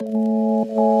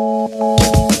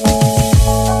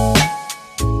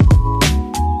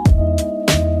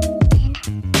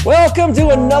Welcome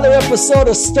to another episode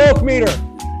of Stoke Meter.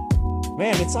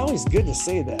 Man, it's always good to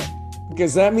say that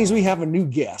because that means we have a new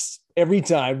guest every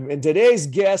time. And today's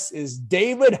guest is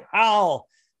David Howell.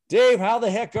 Dave, how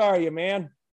the heck are you, man?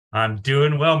 I'm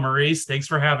doing well, Maurice. Thanks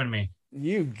for having me.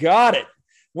 You got it.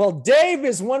 Well, Dave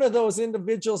is one of those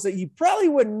individuals that you probably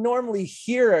wouldn't normally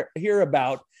hear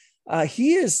about.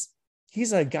 He's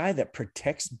a guy that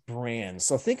protects brands.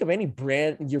 So think of any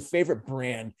brand, your favorite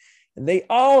brand, and they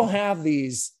all have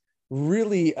these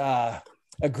really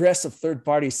aggressive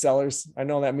third-party sellers. I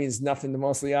know that means nothing to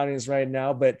most of the audience right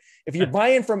now, but if you're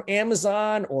buying from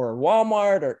Amazon or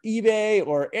Walmart or eBay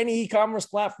or any e-commerce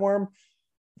platform,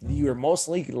 you are most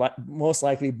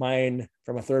likely buying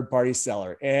from a third-party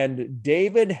seller. And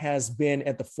David has been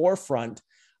at the forefront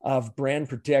of brand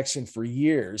protection for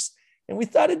years. And we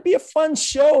thought it'd be a fun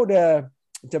show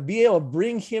to be able to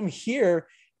bring him here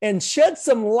and shed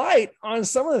some light on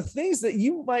some of the things that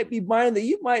you might be buying that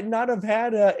you might not have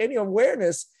had any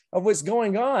awareness of what's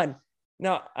going on.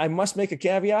 Now, I must make a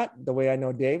caveat. The way I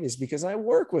know Dave is because I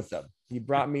work with him. He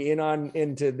brought me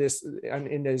into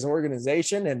his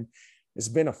organization, and it's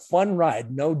been a fun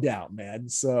ride, no doubt, man.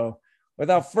 So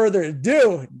without further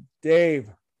ado, Dave,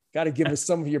 got to give us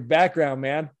some of your background,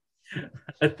 man.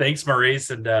 Thanks,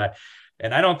 Maurice.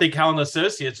 And I don't think Howell &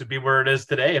 Associates would be where it is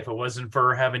today if it wasn't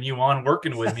for having you on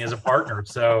working with me as a partner.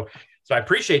 So I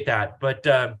appreciate that. But,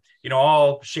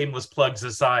 all shameless plugs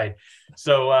aside.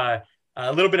 So a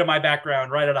little bit of my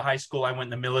background. Right out of high school, I went in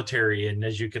the military. And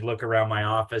as you could look around my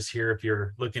office here, if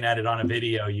you're looking at it on a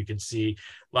video, you can see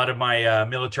a lot of my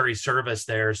military service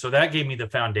there. So that gave me the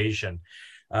foundation.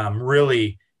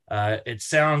 It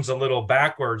sounds a little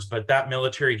backwards, but that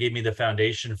military gave me the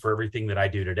foundation for everything that I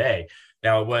do today.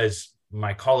 Now, it was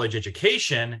my college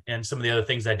education and some of the other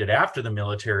things I did after the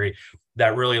military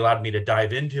that really allowed me to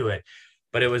dive into it.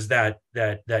 But it was that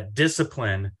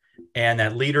discipline and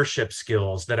that leadership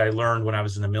skills that I learned when I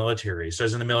was in the military. So I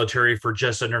was in the military for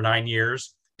just under 9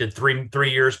 years, did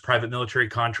three years private military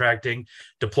contracting,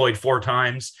 deployed 4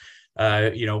 times,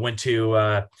 went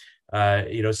to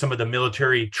some of the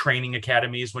military training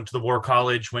academies, went to the War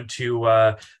College, went to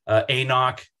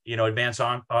ANOC, Advanced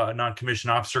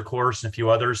Non-Commissioned Officer course, and a few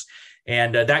others.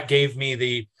 And that gave me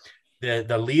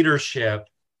the leadership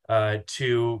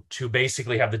to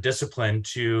basically have the discipline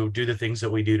to do the things that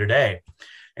we do today.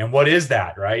 And what is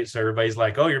that, right? So everybody's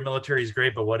like, oh, your military is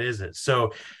great, but what is it?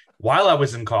 So while I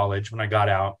was in college, when I got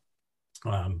out,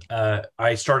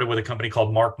 I started with a company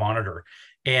called Mark Monitor.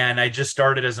 And I just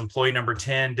started as employee number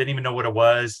 10, didn't even know what it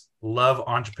was. Love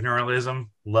entrepreneurialism,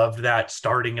 loved that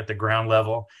starting at the ground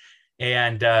level.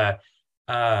 And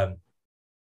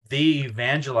they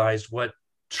evangelized what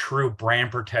true brand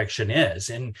protection is.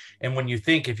 And when you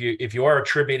think, if you are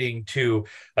attributing to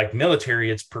like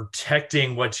military, it's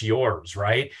protecting what's yours,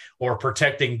 right? Or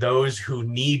protecting those who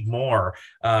need more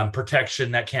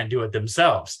protection that can't do it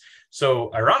themselves.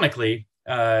 So ironically,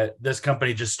 this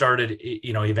company just started,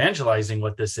 evangelizing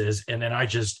what this is. And then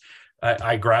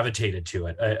I gravitated to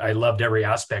it. I loved every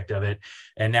aspect of it.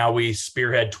 And now we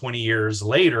spearhead 20 years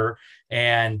later.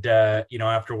 And,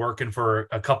 after working for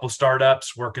a couple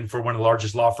startups, working for one of the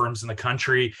largest law firms in the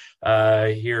country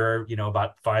here,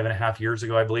 about 5.5 years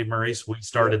ago, I believe, Maurice, we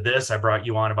started this. I brought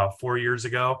you on about 4 years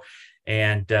ago.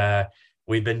 And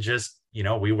we've been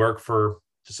we work for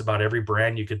just about every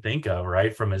brand you could think of,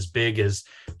 right? From as big as,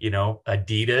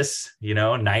 Adidas,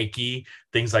 Nike,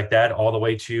 things like that, all the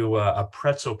way to a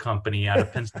pretzel company out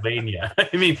of Pennsylvania.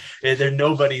 I mean,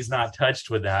 nobody's not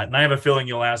touched with that. And I have a feeling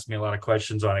you'll ask me a lot of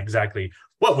questions on exactly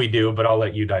what we do, but I'll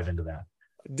let you dive into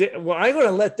that. Well, I'm going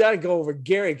to let that go over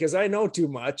Gary because I know too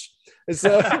much. And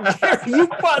so Gary, you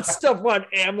bought stuff on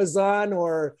Amazon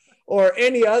or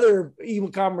any other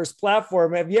e-commerce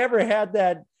platform. Have you ever had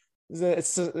that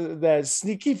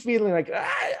sneaky feeling like,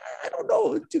 I don't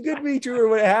know, too good to be true or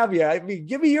what have you? I mean,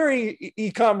 give me your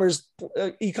e-commerce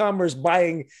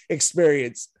buying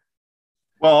experience.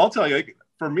 Well, I'll tell you,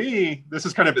 for me, this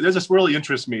just really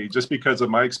interests me just because of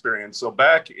my experience. So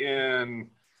back in,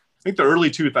 I think the early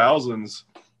 2000s,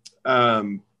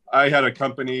 I had a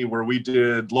company where we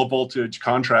did low voltage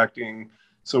contracting.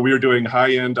 So we were doing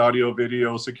high-end audio,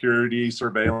 video, security,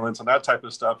 surveillance, and that type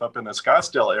of stuff up in the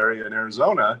Scottsdale area in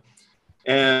Arizona.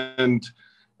 And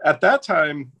at that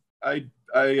time, I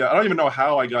don't even know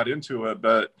how I got into it,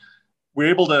 but we were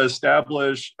able to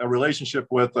establish a relationship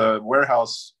with a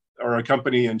warehouse or a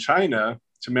company in China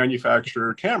to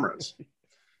manufacture cameras.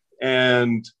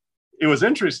 And it was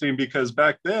interesting because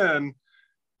back then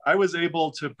I was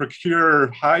able to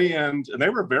procure high-end, and they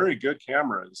were very good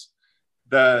cameras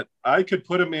that I could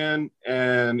put them in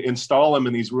and install them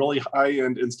in these really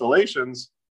high-end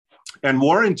installations and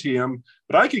warranty them,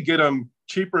 but I could get them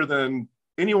cheaper than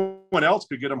anyone else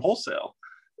could get them wholesale.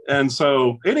 And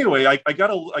so anyway, I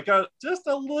got just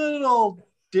a little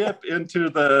dip into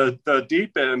the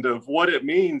deep end of what it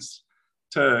means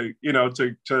to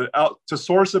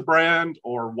source a brand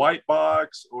or white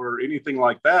box or anything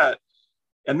like that.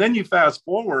 And then you fast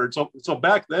forward. So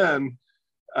back then,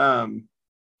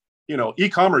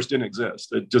 e-commerce didn't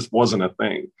exist. It just wasn't a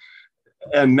thing.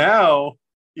 And now,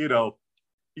 you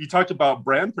talked about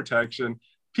brand protection.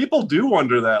 People do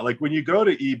wonder that. Like when you go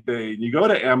to eBay and you go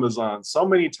to Amazon, so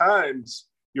many times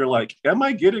you're like, am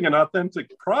I getting an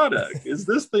authentic product? Is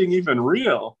this thing even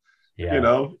real?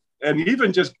 Yeah. And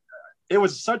even just, it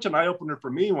was such an eye opener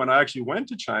for me when I actually went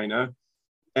to China,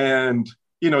 and,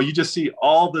 you just see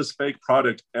all this fake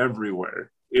product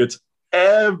everywhere. It's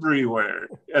everywhere.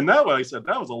 And that way, I said,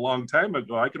 that was a long time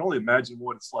ago. I can only imagine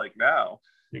what it's like now.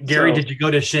 Gary, did you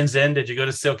go to Shenzhen? Did you go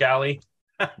to Silk Alley?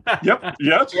 Yep.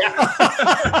 Yeah.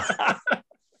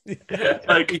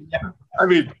 I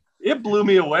mean, it blew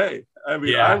me away. I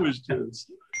mean, I was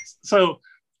just so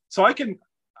I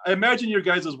imagine your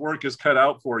guys' work is cut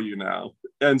out for you now.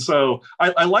 And so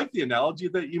I like the analogy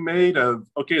that you made of,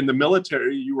 okay, in the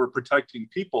military, you were protecting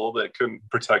people that couldn't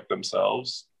protect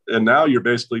themselves. And now you're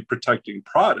basically protecting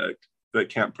product that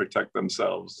can't protect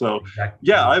themselves. So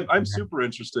I'm super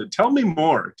interested. Tell me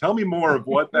more of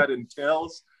what that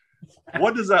entails.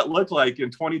 What does that look like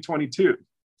in 2022?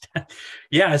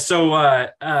 Yeah. So,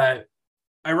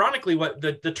 ironically, what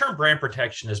the term brand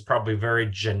protection is probably very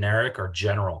generic or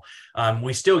general.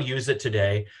 We still use it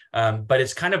today, but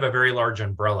it's kind of a very large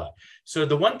umbrella. So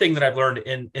the one thing that I've learned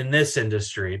in this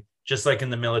industry, just like in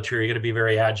the military, you're going to be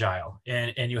very agile,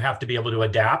 and you have to be able to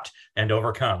adapt and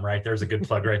overcome, right? There's a good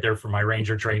plug right there for my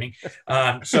Ranger training.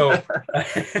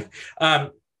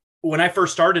 When I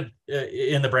first started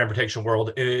in the brand protection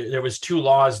world, there was 2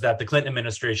 laws that the Clinton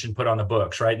administration put on the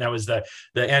books, right? And that was the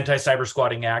Anti-Cyber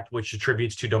Squatting Act, which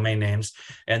attributes to domain names.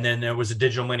 And then there was a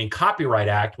Digital Millennium Copyright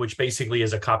Act, which basically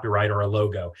is a copyright or a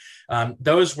logo.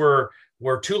 Those were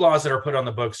 2 laws that are put on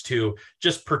the books to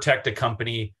just protect a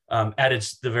company at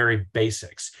the very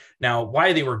basics. Now,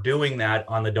 why they were doing that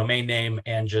on the domain name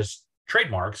and just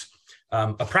trademarks,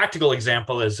 a practical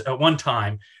example is at one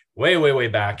time, way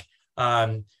back,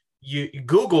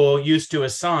 Google used to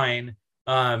assign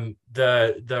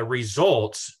the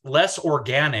results less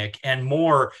organic and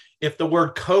more. If the word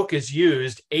Coke is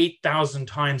used 8,000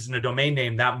 times in a domain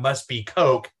name, that must be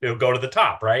Coke. It'll go to the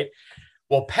top, right?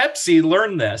 Well, Pepsi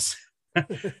learned this.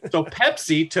 So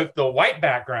Pepsi took the white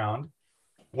background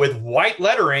with white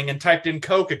lettering and typed in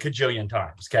Coke a cajillion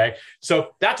times. Okay.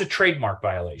 So that's a trademark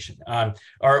violation,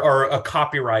 or a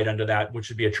copyright under that, which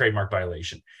would be a trademark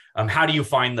violation. How do you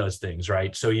find those things,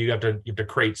 right? So you have to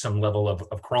create some level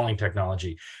of crawling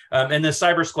technology. And the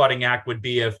Cyber Squatting Act would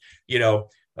be if,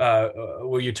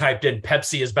 where you typed in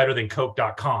Pepsi is better than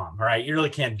Coke.com, right? You really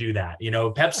can't do that.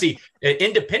 Pepsi, an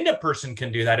independent person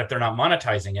can do that if they're not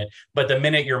monetizing it. But the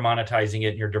minute you're monetizing it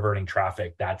and you're diverting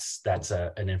traffic, that's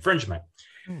an infringement.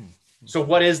 So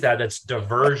what is that? That's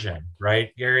diversion,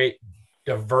 right, Gary?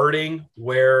 Diverting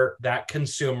where that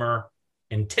consumer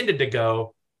intended to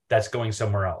go, that's going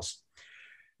somewhere else.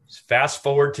 Fast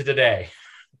forward to today.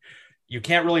 You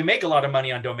can't really make a lot of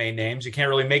money on domain names. You can't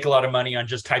really make a lot of money on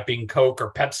just typing Coke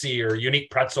or Pepsi or Unique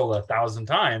Pretzel 1,000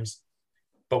 times.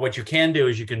 But what you can do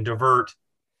is you can divert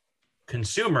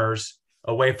consumers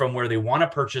away from where they want to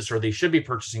purchase or they should be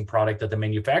purchasing product that the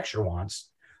manufacturer wants,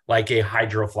 like a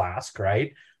Hydro Flask,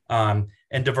 right? And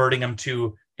diverting them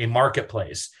to a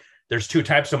marketplace. There's 2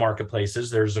 types of marketplaces.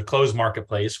 There's a closed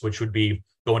marketplace, which would be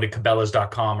going to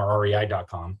Cabela's.com or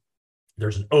REI.com.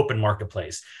 There's an open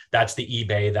marketplace. That's the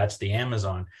eBay, that's the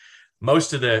Amazon.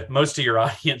 Most of your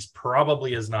audience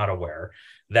probably is not aware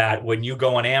that when you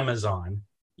go on Amazon,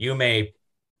 you may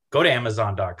go to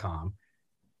Amazon.com,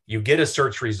 you get a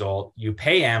search result, you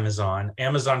pay Amazon,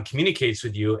 Amazon communicates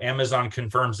with you, Amazon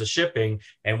confirms the shipping,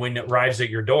 and when it arrives at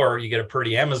your door, you get a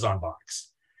pretty Amazon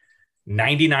box.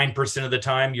 99% of the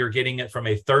time, you're getting it from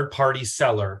a third-party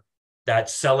seller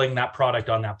that's selling that product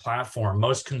on that platform.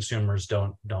 Most consumers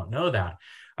don't know that.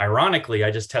 Ironically, I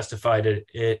just testified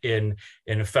in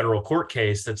a federal court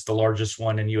case that's the largest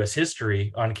one in U.S.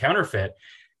 history on counterfeit.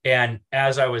 And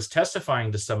as I was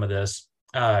testifying to some of this,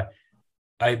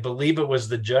 I believe it was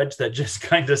the judge that just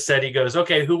kind of said, he goes,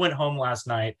 okay, who went home last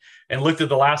night and looked at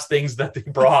the last things that they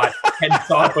brought and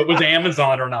thought if it was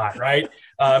Amazon or not, right?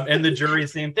 And the jury,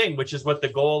 same thing, which is what the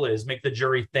goal is, make the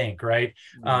jury think, right?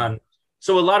 Mm-hmm.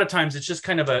 So a lot of times it's just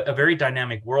kind of a very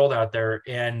dynamic world out there,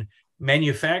 and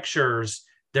manufacturers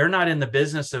they're not in the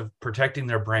business of protecting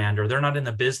their brand, or they're not in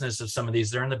the business of some of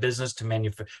these. They're in the business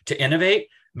to innovate,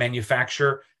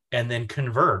 manufacture, and then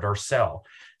convert or sell.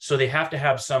 So they have to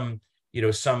have some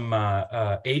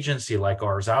agency like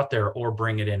ours out there, or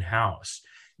bring it in-house.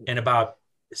 And about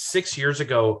 6 years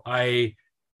ago, I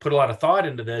put a lot of thought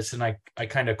into this, and I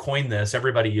kind of coined this.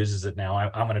 Everybody uses it now.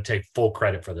 I'm going to take full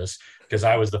credit for this because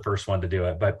I was the first one to do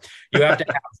it. But you have to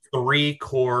have 3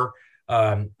 core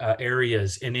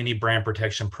areas in any brand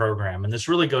protection program. And this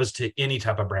really goes to any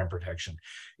type of brand protection.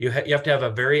 You have to have a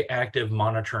very active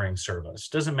monitoring service.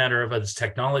 Doesn't matter if it's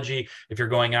technology, if you're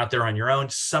going out there on your own,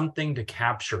 something to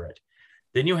capture it.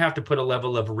 Then you have to put a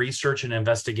level of research and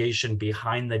investigation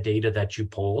behind the data that you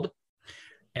pulled.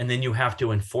 And then you have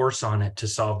to enforce on it to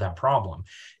solve that problem.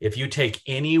 If you take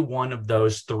any one of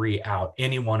those 3 out,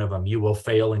 any one of them, you will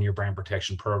fail in your brand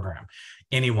protection program.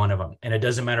 Any one of them. And it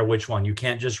doesn't matter which one. You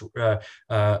can't just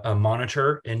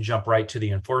monitor and jump right to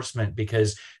the enforcement,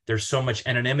 because there's so much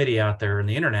anonymity out there in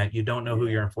the internet. You don't know who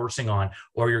you're enforcing on,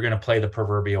 or you're going to play the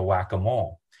proverbial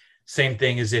whack-a-mole. Same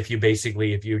thing as if you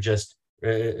just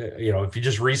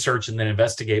research and then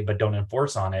investigate, but don't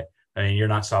enforce on it, I mean, you're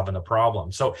not solving the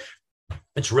problem. So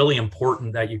it's really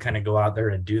important that you kind of go out there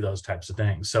and do those types of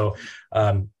things. So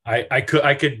I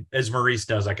could, as Maurice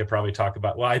knows, I could probably talk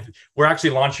about, we're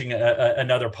actually launching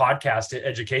another podcast,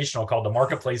 educational, called The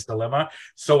Marketplace Dilemma.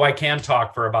 So I can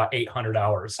talk for about 800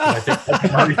 hours. I think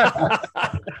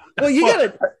well, you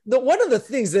got to, one of the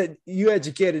things that you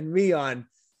educated me on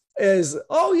is,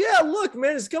 oh yeah, look,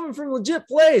 man, it's coming from a legit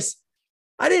place.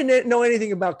 I didn't know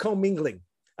anything about commingling.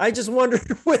 I just wondered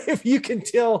if you can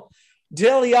tell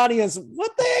the audience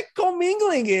what the heck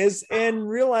commingling is, and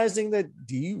realizing that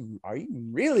are you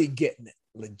really getting it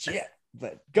legit?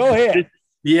 But go ahead.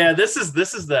 Yeah, this is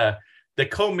the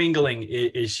commingling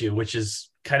issue, which is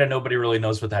kind of, nobody really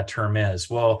knows what that term is.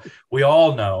 Well, we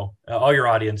all know, all your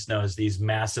audience knows, these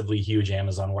massively huge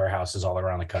Amazon warehouses all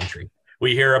around the country.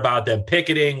 We hear about them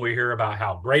picketing. We hear about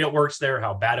how great it works there,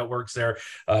 how bad it works there.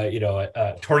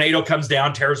 A tornado comes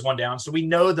down, tears one down. So we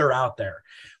know they're out there.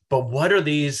 But what are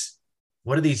these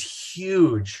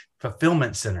huge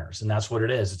fulfillment centers? And that's what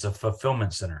it is. It's a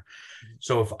fulfillment center.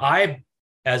 So if I,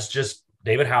 as just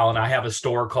David Howland, I have a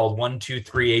store called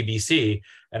 123 ABC,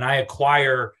 and I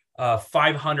acquire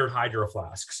 500 Hydro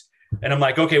Flasks. And I'm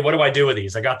like, okay, what do I do with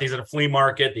these? I got these at a flea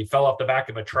market. They fell off the back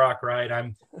of a truck, right?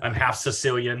 I'm half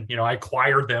Sicilian, I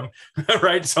acquired them,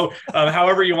 right? So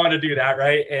however you want to do that,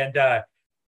 right? And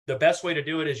the best way to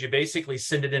do it is you basically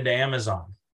send it into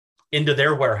Amazon, into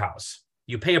their warehouse.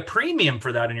 You pay a premium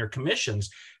for that in your commissions,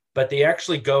 but they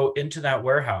actually go into that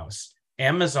warehouse.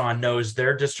 Amazon knows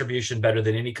their distribution better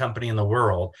than any company in the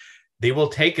world. They will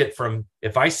take it from,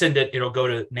 if I send it, it'll go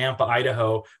to Nampa,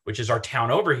 Idaho, which is our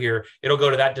town over here. It'll go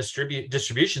to that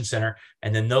distribution center,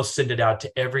 and then they'll send it out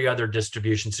to every other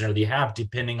distribution center they have,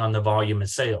 depending on the volume of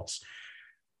sales.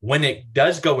 When it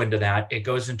does go into that, it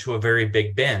goes into a very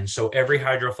big bin. So every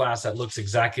Hydro Flask that looks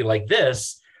exactly like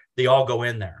this, they all go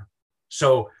in there.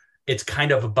 So it's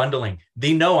kind of a bundling.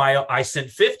 They know I sent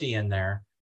 50 in there,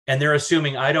 and they're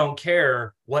assuming I don't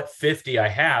care what 50 I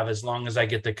have as long as I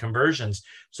get the conversions.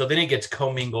 So then it gets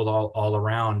commingled all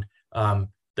around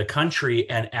the country.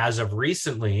 And as of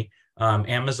recently,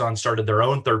 Amazon started their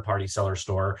own third-party seller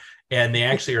store, and they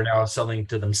actually are now selling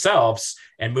to themselves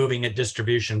and moving at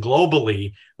distribution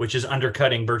globally, which is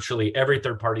undercutting virtually every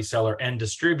third-party seller and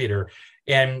distributor.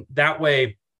 And that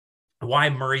way, why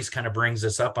Maurice kind of brings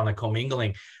this up on the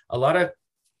commingling, a lot of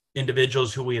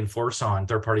individuals who we enforce on,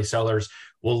 third-party sellers,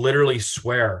 will literally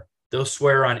swear. They'll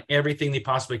swear on everything they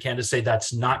possibly can to say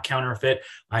that's not counterfeit.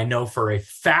 I know for a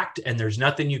fact, and there's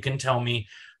nothing you can tell me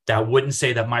that wouldn't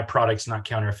say that my product's not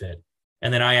counterfeit.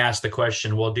 And then I ask the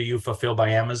question, well, do you fulfill by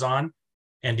Amazon?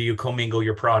 And do you commingle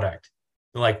your product?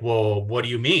 They're like, well, what do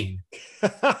you mean?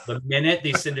 The minute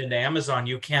they send it to Amazon,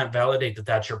 you can't validate that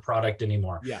that's your product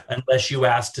anymore. Yeah. Unless you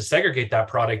ask to segregate that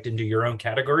product into your own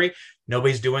category.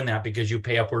 Nobody's doing that, because you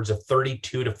pay upwards of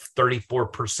 32 to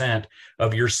 34%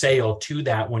 of your sale to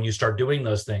that when you start doing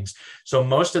those things. So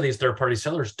most of these third-party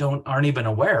sellers aren't even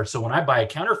aware. So when I buy a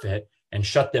counterfeit and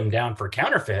shut them down for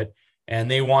counterfeit, and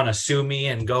they want to sue me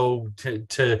and go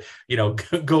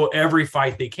go every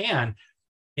fight they can,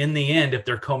 in the end, if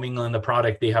they're commingling the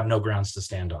product, they have no grounds to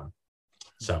stand on.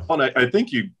 So, well, I think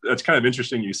that's kind of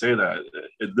interesting you say that.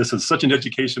 This is such an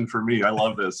education for me. I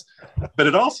love this. But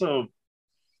it also,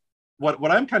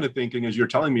 what I'm kind of thinking as you're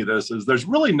telling me this is there's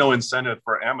really no incentive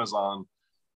for Amazon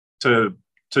to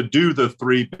do the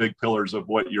 3 big pillars of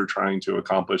what you're trying to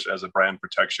accomplish as a brand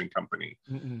protection company.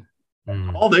 Mm-mm.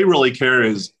 All they really care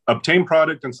is obtain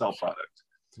product and sell product.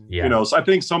 Yeah. You know, so I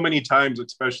think so many times,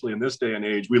 especially in this day and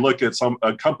age, we look at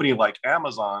a company like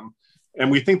Amazon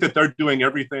and we think that they're doing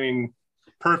everything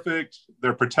perfect.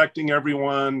 They're protecting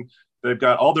everyone. They've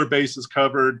got all their bases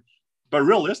covered. But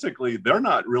realistically, they're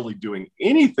not really doing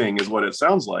anything, is what it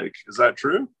sounds like. Is that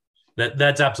true?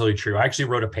 That's absolutely true. I actually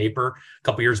wrote a paper a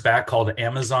couple years back called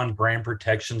Amazon Brand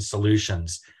Protection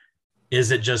Solutions.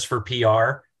 Is it just for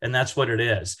PR? And that's what it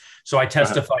is. So I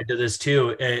testified to this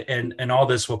too, and all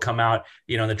this will come out,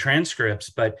 you know, in the transcripts.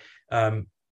 But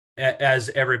as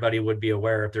everybody would be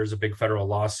aware, if there's a big federal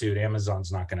lawsuit,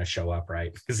 Amazon's not going to show up,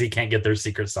 right? Because he can't get their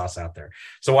secret sauce out there.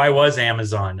 So I was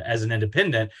Amazon as an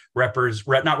independent,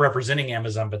 not representing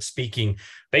Amazon, but speaking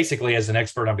basically as an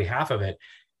expert on behalf of it.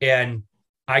 And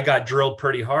I got drilled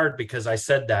pretty hard because I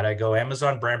said that. I go,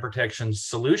 Amazon Brand Protection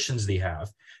Solutions they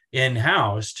have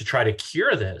in-house to try to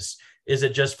cure this. Is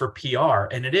it just for PR?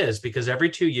 And it is, because every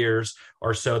 2 years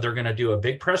or so, they're going to do a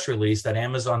big press release that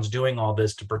Amazon's doing all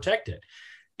this to protect it.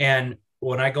 And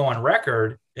when I go on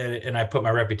record and I put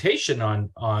my reputation on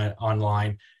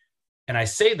online and I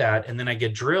say that, and then I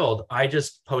get drilled, I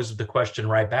just pose the question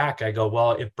right back. I go,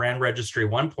 well, if brand registry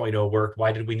 1.0 worked,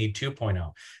 why did we need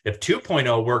 2.0? If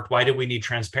 2.0 worked, why did we need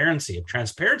transparency? If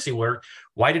transparency worked,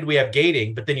 why did we have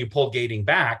gating? But then you pulled gating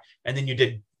back, and then you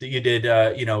did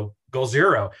goal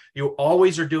zero. You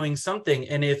always are doing something.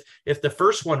 And if the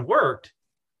first one worked,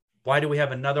 why do we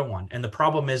have another one? And the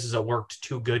problem is it worked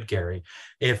too good, Gary.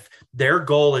 If their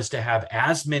goal is to have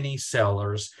as many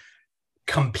sellers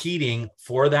competing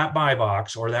for that buy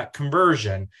box or that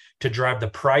conversion to drive the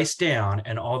price down,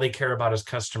 and all they care about is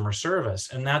customer service.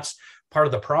 And that's part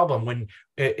of the problem. When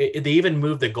they even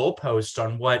moved the goalposts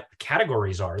on what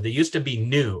categories are. They used to be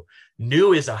new.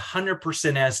 New is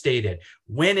 100% as stated,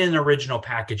 when in original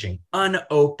packaging,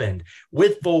 unopened,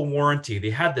 with full warranty.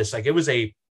 They had this, like it was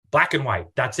a black and white,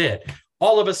 that's it.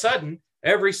 All of a sudden,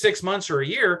 every 6 months or a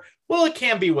year, well, it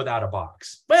can be without a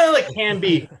box. Well, it can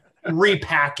be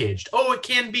repackaged. Oh, it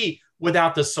can be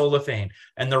without the cellophane.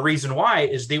 And the reason why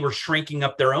is they were shrinking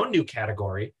up their own new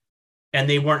category, and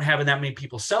they weren't having that many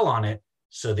people sell on it.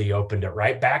 So they opened it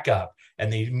right back up,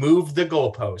 and they moved the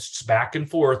goalposts back and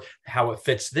forth, how it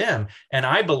fits them. And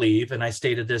I believe, and I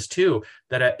stated this too,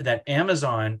 that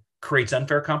Amazon creates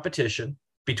unfair competition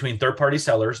between third-party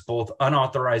sellers, both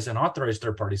unauthorized and authorized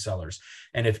third-party sellers.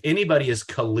 And if anybody is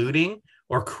colluding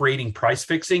or creating price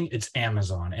fixing, it's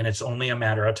Amazon. And it's only a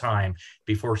matter of time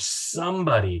before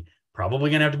somebody,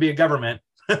 probably going to have to be a government,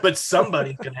 but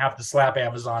somebody's going to have to slap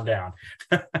Amazon down.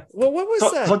 Well, what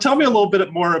was that? So tell me a little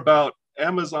bit more about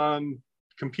Amazon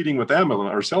competing with Amazon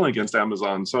or selling against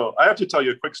Amazon. So I have to tell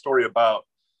you a quick story about,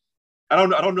 I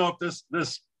don't know if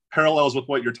this parallels with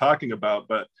what you're talking about,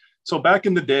 but so back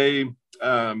in the day,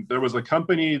 there was a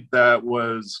company that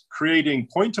was creating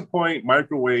point-to-point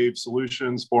microwave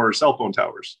solutions for cell phone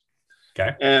towers.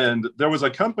 Okay. And there was a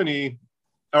company,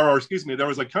 there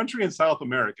was a country in South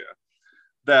America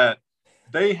that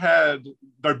they had,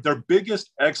 their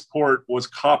biggest export was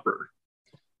copper.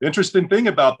 The interesting thing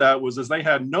about that was they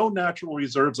had no natural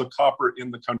reserves of copper in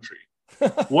the country.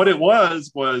 What it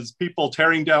was people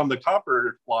tearing down the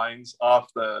copper lines off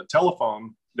the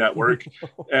telephone network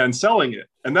and selling it.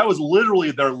 And that was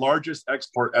literally their largest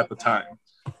export at the time.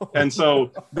 And so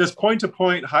this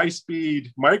point-to-point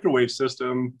high-speed microwave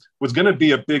system was going to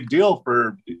be a big deal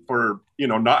for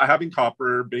not having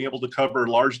copper, being able to cover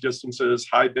large distances,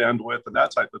 high bandwidth, and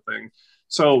that type of thing.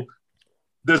 So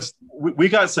we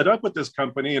got set up with this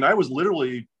company, and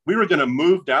we were going to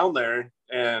move down there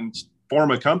and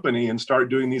form a company and start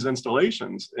doing these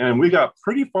installations. And we got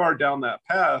pretty far down that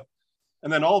path.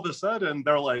 And then all of a sudden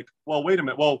they're like, well, wait a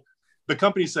minute. Well, the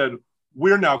company said,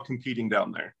 we're now competing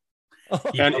down there.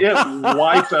 And it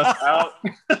wiped us out.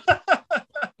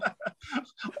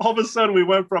 All of a sudden we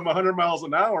went from 100 miles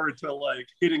an hour to like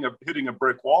hitting a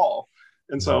brick wall.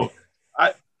 And so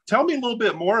tell me a little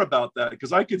bit more about that,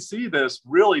 because I could see this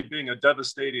really being a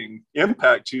devastating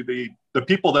impact to the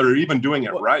people that are even doing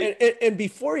it right. And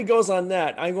before he goes on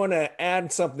that, I want to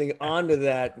add something onto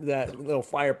that little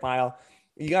fire pile.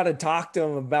 You got to talk to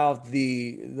him about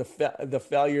the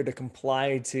failure to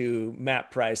comply to MAP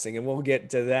pricing, and we'll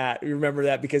get to that. You remember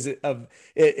that because it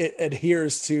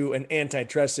adheres to an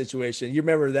antitrust situation. You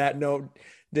remember that note,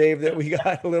 Dave, that we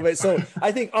got a little bit. So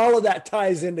I think all of that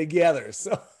ties in together.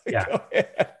 So yeah,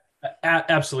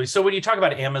 absolutely. So when you talk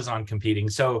about Amazon competing,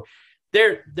 so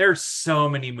there's so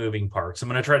many moving parts. I'm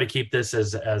going to try to keep this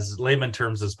as layman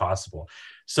terms as possible.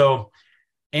 So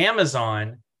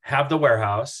Amazon have the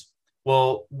warehouse.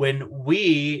 Well, when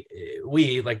we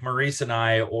like Maurice and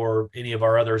I, or any of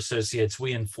our other associates,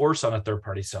 we enforce on a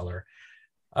third-party seller,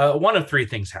 one of three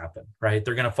things happen, right?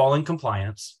 They're going to fall in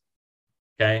compliance.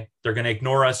 Okay. They're going to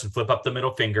ignore us and flip up the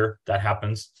middle finger. That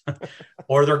happens.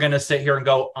 Or they're going to sit here and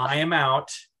go, I am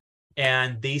out.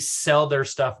 And they sell their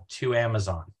stuff to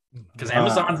Amazon because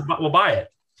Amazon will buy it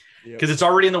because it's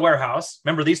already in the warehouse.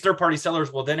 Remember, these third-party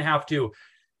sellers will then have to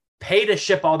pay to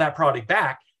ship all that product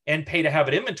back and pay to have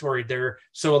it inventoried there.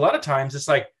 So a lot of times it's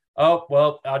like, oh,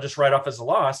 well, I'll just write off as a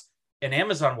loss and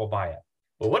Amazon will buy it.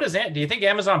 Well, what is that? Do you think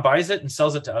Amazon buys it and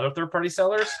sells it to other third-party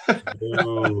sellers?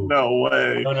 No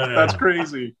way. No, that's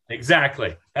crazy.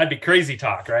 Exactly. That'd be crazy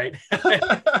talk, right?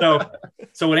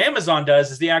 So what Amazon does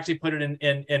is they actually put it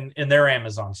in their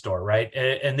Amazon store, right?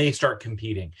 And they start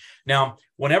competing. Now,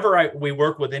 whenever we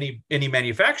work with any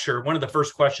manufacturer, one of the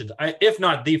first questions, if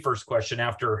not the first question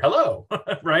after hello,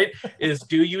 right, is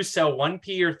do you sell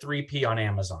 1P or 3P on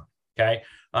Amazon? Okay.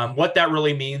 What that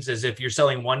really means is if you're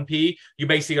selling 1P, you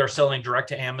basically are selling direct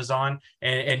to Amazon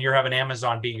and you're having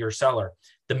Amazon be your seller.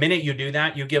 The minute you do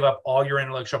that, you give up all your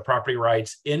intellectual property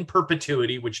rights in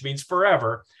perpetuity, which means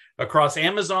forever, across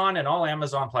Amazon and all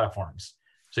Amazon platforms.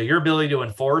 So your ability to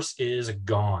enforce is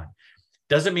gone.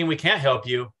 Doesn't mean we can't help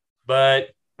you,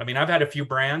 but I mean, I've had a few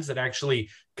brands that actually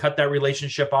cut that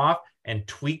relationship off and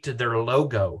tweaked their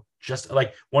logo. Just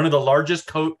like one of the largest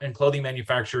coat and clothing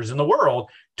manufacturers in the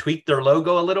world tweaked their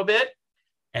logo a little bit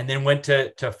and then went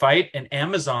to fight, and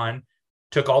Amazon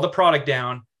took all the product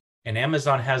down, and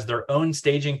Amazon has their own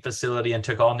staging facility and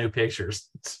took all new pictures.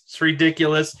 It's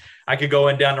ridiculous. I could go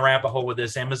in down the rabbit hole with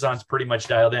this. Amazon's pretty much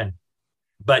dialed in.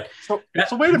 But so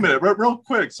wait a minute, real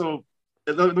quick. So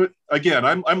again,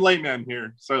 I'm layman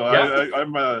here, so yeah.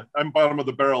 I'm bottom of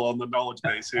the barrel on the knowledge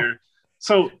base here.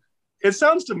 So it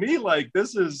sounds to me like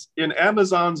this is in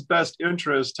Amazon's best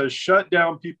interest to shut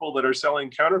down people that are selling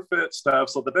counterfeit stuff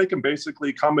so that they can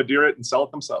basically commandeer it and sell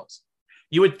it themselves.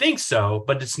 You would think so,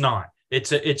 but it's not.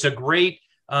 It's a great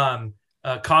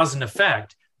cause and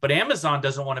effect, but Amazon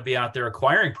doesn't want to be out there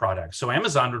acquiring products. So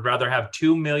Amazon would rather have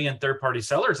 2 million third-party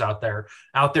sellers out there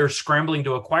scrambling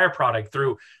to acquire product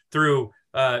through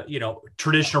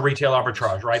traditional retail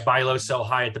arbitrage, right? Buy low, sell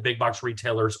high at the big box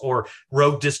retailers or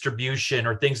rogue distribution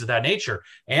or things of that nature.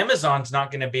 Amazon's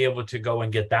not going to be able to go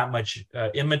and get that much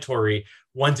inventory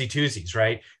onesie twosies,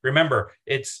 right? Remember,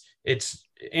 it's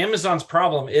Amazon's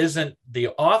problem isn't the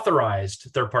authorized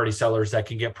third-party sellers that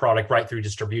can get product right through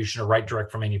distribution or right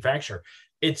direct from manufacturer.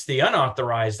 It's the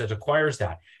unauthorized that acquires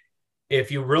that.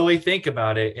 If you really think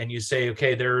about it and you say,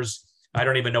 okay, I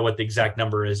don't even know what the exact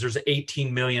number is. There's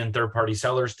 18 million third-party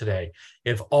sellers today.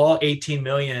 If all 18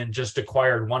 million just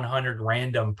acquired 100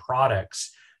 random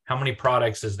products, how many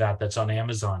products is that's on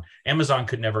Amazon? Amazon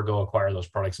could never go acquire those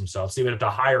products themselves. They would have to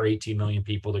hire 18 million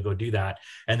people to go do that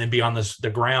and then be on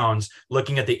the grounds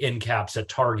looking at the end caps at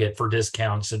Target for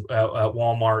discounts at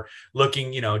Walmart,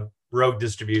 looking, rogue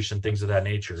distribution, things of that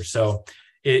nature. So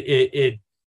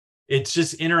it's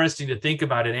just interesting to think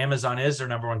about it. Amazon is their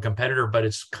number one competitor, but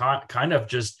it's kind of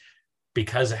just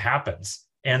because it happens.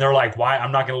 And they're like, why?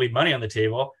 I'm not going to leave money on the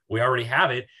table. We already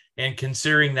have it. And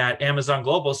considering that Amazon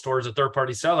Global Store is a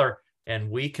third-party seller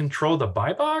and we control the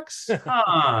buy box,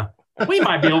 we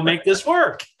might be able to make this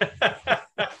work.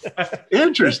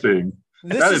 Interesting.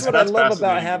 This is what I love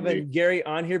about having Gary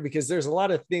on here, because there's a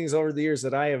lot of things over the years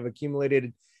that I have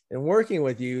accumulated in working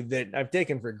with you that I've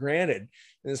taken for granted.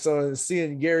 And so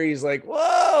seeing Gary's like,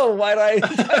 whoa, why did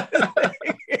I?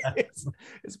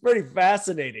 It's pretty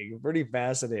fascinating.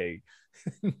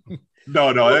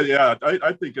 Yeah,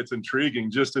 I think it's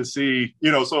intriguing just to see,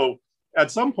 so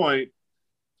at some point,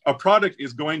 a product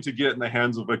is going to get in the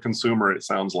hands of a consumer, it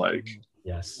sounds like.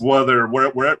 Yes.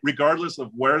 Regardless of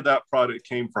where that product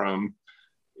came from,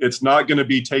 it's not going to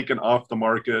be taken off the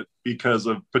market because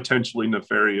of potentially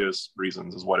nefarious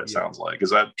reasons, is what it sounds like. Is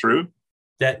that true?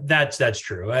 That's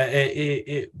true.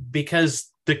 Because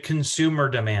the consumer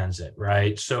demands it,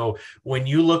 right? So when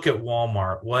you look at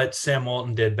Walmart, what Sam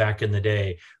Walton did back in the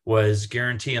day was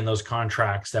guaranteeing those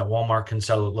contracts that Walmart can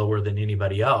sell it lower than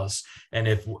anybody else. And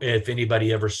if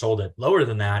anybody ever sold it lower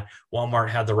than that, Walmart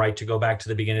had the right to go back to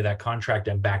the beginning of that contract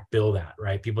and back bill that,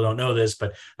 right? People don't know this,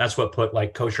 but that's what put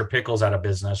like Kosher Pickles out of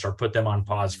business or put them on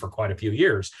pause for quite a few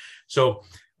years. So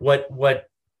what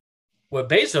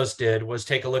Bezos did was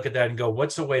take a look at that and go,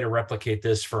 what's a way to replicate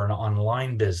this for an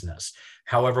online business?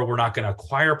 However, we're not going to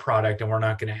acquire product and we're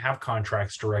not going to have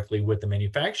contracts directly with the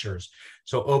manufacturers.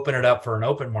 So open it up for an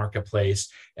open marketplace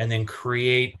and then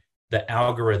create the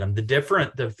algorithm.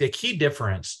 The key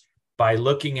difference by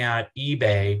looking at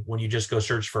eBay when you just go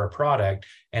search for a product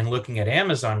and looking at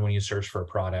Amazon when you search for a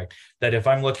product, that if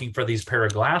I'm looking for these pair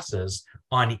of glasses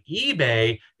on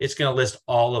eBay, it's going to list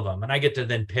all of them. And I get to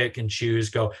then pick and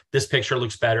choose, go, this picture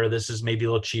looks better. This is maybe a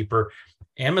little cheaper.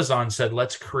 Amazon said,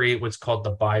 let's create what's called the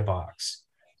buy box.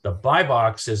 The buy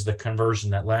box is the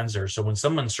conversion that lands there. So when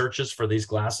someone searches for these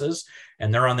glasses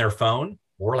and they're on their phone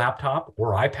or laptop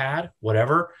or iPad,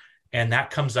 whatever, and that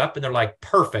comes up and they're like,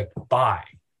 perfect, buy.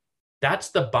 That's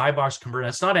the buy box conversion.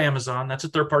 That's not Amazon. That's a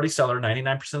third-party seller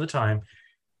 99% of the time.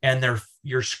 And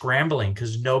you're scrambling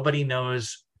because nobody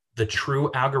knows the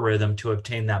true algorithm to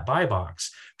obtain that buy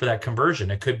box for that conversion.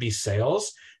 It could be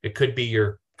sales. It could be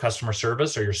your customer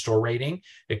service or your store rating.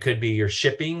 It could be your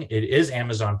shipping. It is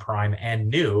Amazon Prime and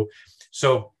new.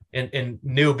 So and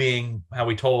new being how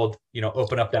we told,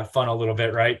 open up that funnel a little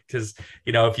bit, right? Because,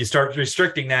 if you start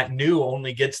restricting that, new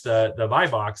only gets the buy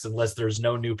box unless there's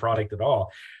no new product at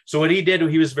all. So what he did,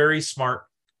 he was very smart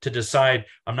to decide,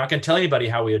 I'm not going to tell anybody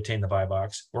how we obtain the buy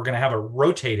box. We're going to have it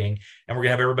rotating and we're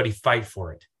going to have everybody fight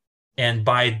for it. And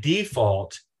by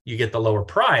default, you get the lower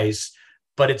price,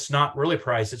 but it's not really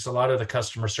price. It's a lot of the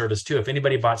customer service too. If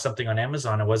anybody bought something on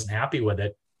Amazon and wasn't happy with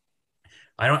it,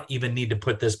 I don't even need to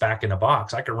put this back in a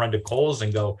box. I can run to Kohl's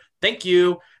and go, thank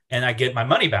you. And I get my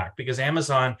money back because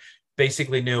Amazon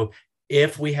basically knew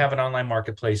if we have an online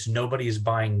marketplace, nobody's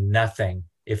buying nothing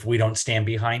if we don't stand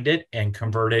behind it and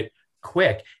convert it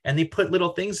quick. And they put little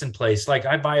things in place. Like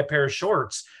I buy a pair of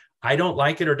shorts. I don't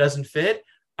like it or doesn't fit.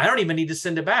 I don't even need to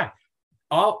send it back.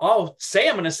 I'll say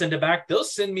I'm going to send it back. They'll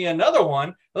send me another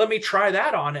one. Let me try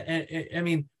that on. And I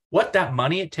mean, what that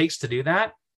money it takes to do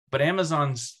that. But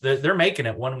Amazon's, they're making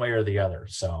it one way or the other.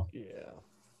 So,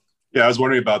 yeah, I was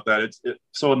wondering about that.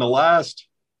 So in the last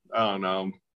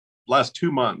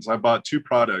 2 months, I bought 2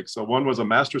 products. So one was a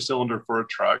master cylinder for a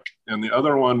truck, and the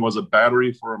other one was a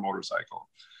battery for a motorcycle.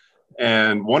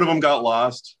 And one of them got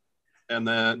lost, and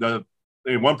then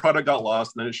one product got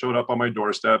lost, and then it showed up on my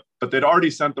doorstep. But they'd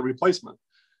already sent the replacement.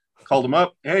 Called them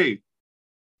up, hey,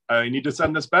 I need to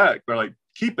send this back. They're like,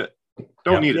 keep it,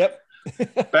 don't need it.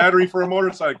 Battery for a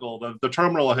motorcycle. The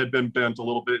terminal had been bent a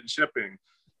little bit in shipping.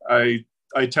 I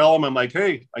tell them, I'm like,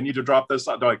 hey, I need to drop this.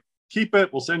 They're like, keep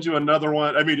it. We'll send you another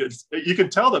one. I mean, you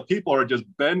can tell that people are just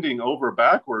bending over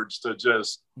backwards to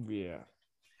just,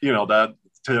 that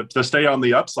to stay on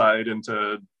the upside and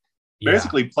to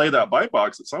basically play that buy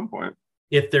box at some point.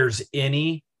 If there's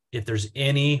any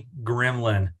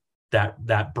gremlin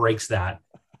that breaks that,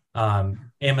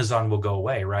 Amazon will go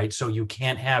away, right? So you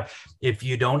can't have, if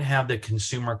you don't have the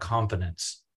consumer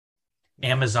confidence,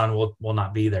 Amazon will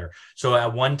not be there. So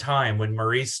at one time when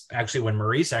Maurice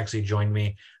actually joined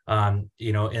me, in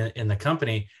the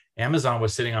company, Amazon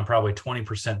was sitting on probably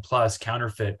 20% plus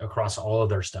counterfeit across all of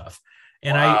their stuff.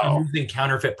 And I think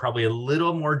counterfeit probably a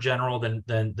little more general than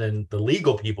the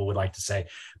legal people would like to say,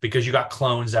 because you got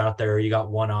clones out there, you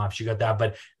got one-offs, you got that.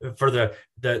 But for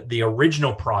the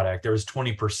original product, there was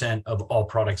 20% of all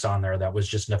products on there that was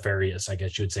just nefarious, I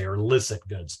guess you would say, or illicit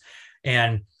goods.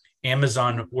 And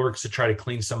Amazon works to try to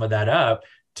clean some of that up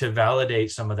to validate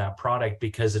some of that product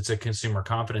because it's a consumer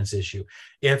confidence issue.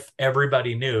 If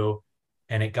everybody knew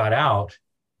and it got out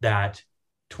that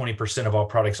 20% of all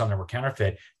products on there were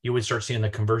counterfeit, you would start seeing the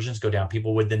conversions go down.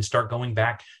 People would then start going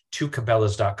back to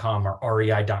Cabela's.com or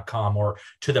REI.com or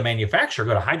to the manufacturer,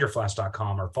 go to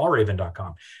hydroflask.com or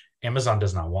fallraven.com. Amazon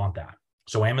does not want that.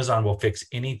 So Amazon will fix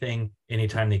anything,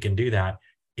 anytime they can do that,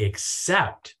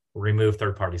 except remove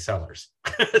third-party sellers.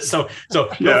 so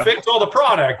they'll fix all the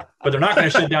product, but they're not going to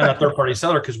shut down that third-party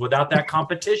seller, because without that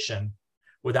competition,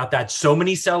 without that, so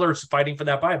many sellers fighting for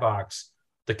that buy box,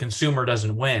 the consumer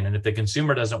doesn't win. And if the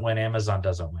consumer doesn't win, Amazon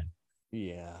doesn't win.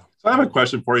 Yeah. So I have a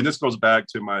question for you. This goes back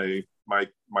to my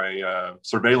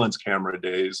surveillance camera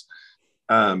days.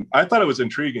 I thought it was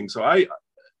intriguing. So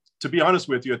to be honest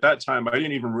with you, at that time, I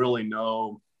didn't even really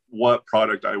know what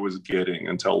product I was getting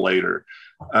until later.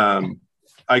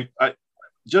 I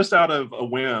just out of a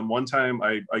whim, one time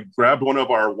I grabbed one of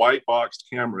our white boxed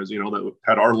cameras, that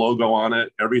had our logo on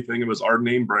it, everything. It was our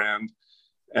name brand.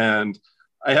 And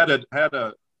I had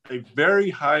a very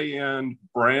high-end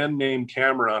brand name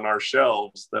camera on our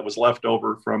shelves that was left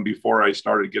over from before I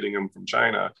started getting them from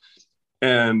China.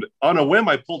 And on a whim,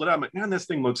 I pulled it out. I'm like, man, this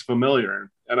thing looks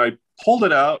familiar. And I pulled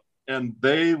it out, and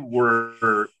they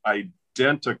were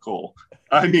identical.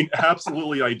 I mean,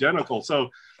 absolutely identical. So,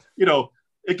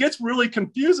 it gets really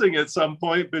confusing at some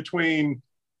point between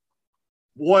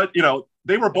what,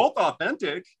 they were both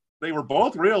authentic. They were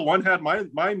both real. One had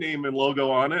my name and logo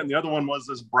on it, and the other one was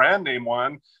this brand name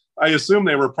one. I assume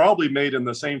they were probably made in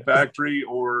the same factory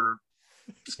or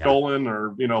stolen or,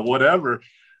 whatever.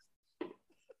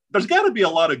 there's got to be a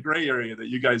lot of gray area that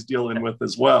you guys deal in with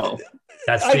as well.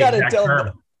 That's I the gotta exact tell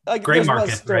term. Gray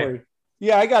market, right?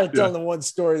 Yeah, I got to tell them one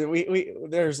story that we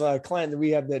there's a client that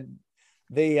we have that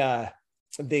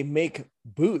they make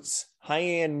boots,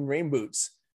 high-end rain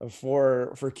boots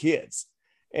for kids,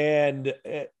 and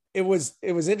it was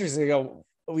interesting to go.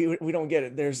 We don't get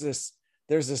it. There's this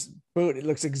boot. It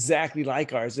looks exactly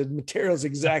like ours. The material's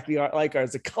exactly like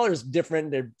ours. The color's different.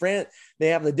 Their brand, they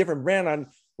have the different brand on.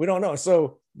 We don't know.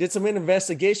 So did some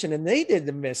investigation, and they did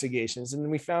the investigations, and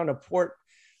we found a port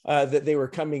that they were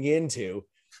coming into,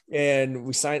 and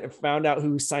we found out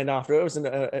who signed off. It was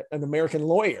an American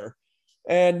lawyer,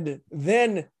 and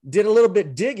then did a little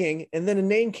bit digging, and then a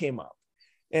name came up,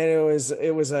 and it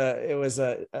was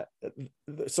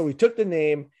so we took the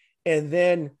name, and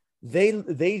then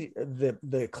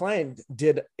the client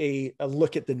did a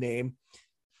look at the name,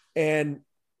 and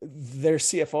their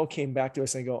CFO came back to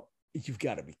us and go, "You've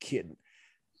got to be kidding."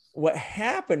 What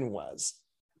happened was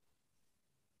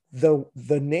the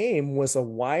name was the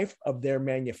wife of the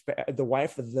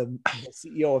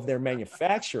CEO of their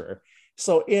manufacturer.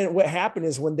 So what happened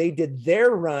is when they did their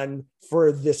run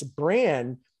for this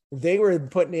brand, they were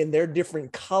putting in their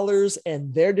different colors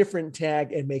and their different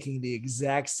tag and making the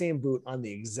exact same boot on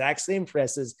the exact same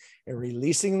presses and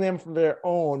releasing them from their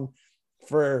own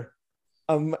for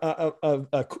a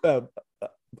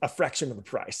fraction of the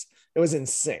price. It was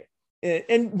insane.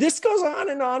 And this goes on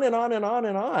and on and on and on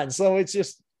and on. So it's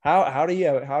just, how do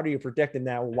you protect in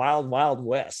that wild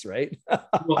west, right?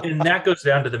 Well, and that goes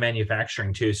down to the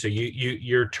manufacturing too. So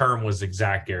your term was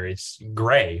exact, Gary. It's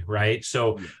gray, right?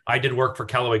 So I did work for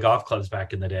Callaway Golf Clubs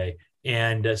back in the day,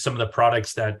 and some of the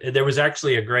products that there was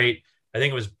actually I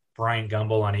think it was Brian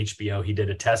Gumbel on HBO. He did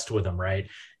a test with them, right?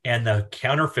 And the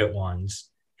counterfeit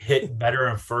ones hit better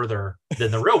and further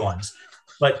than the real ones.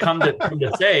 But come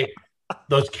to say,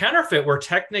 those counterfeit were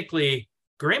technically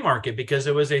gray market because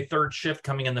it was a third shift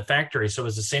coming in the factory. So it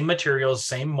was the same materials,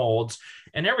 same molds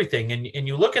and everything. And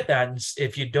you look at that, and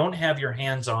if you don't have your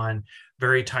hands on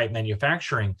very tight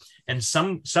manufacturing, and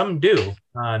some do,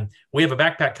 we have a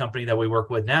backpack company that we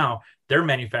work with now. Their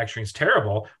manufacturing is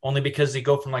terrible only because they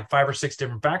go from like 5 or 6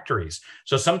 different factories.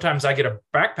 So sometimes I get a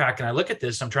backpack and I look at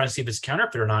this, I'm trying to see if it's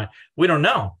counterfeit or not. We don't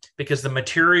know because the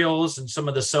materials and some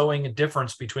of the sewing and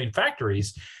difference between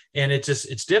factories, and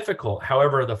it's difficult.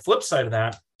 However, the flip side of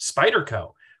that,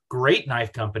 Spyderco, great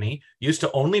knife company, used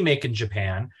to only make in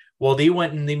Japan. Well, they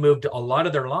went and they moved a lot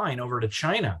of their line over to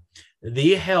China. They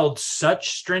held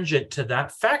such stringent to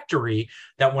that factory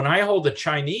that when I hold a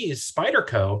Chinese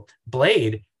Spyderco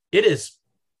blade, it is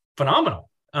phenomenal.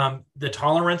 The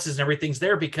tolerances and everything's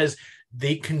there because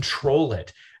they control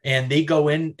it. And they go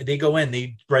in,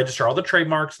 they register all the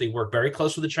trademarks. They work very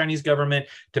close with the Chinese government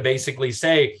to basically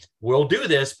say, we'll do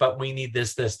this, but we need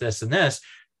this, this, this, and this.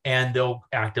 And they'll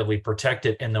actively protect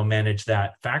it, and they'll manage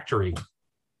that factory.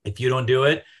 If you don't do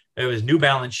it, it was New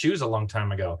Balance shoes a long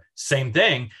time ago. Same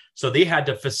thing. So they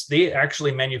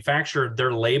actually manufactured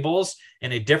their labels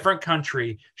in a different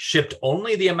country, shipped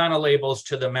only the amount of labels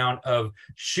to the amount of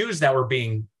shoes that were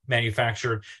being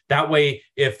manufactured. That way,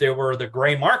 if there were the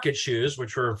gray market shoes,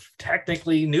 which were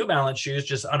technically New Balance shoes,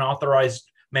 just unauthorized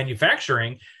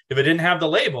manufacturing, if it didn't have the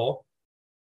label,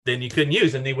 then you couldn't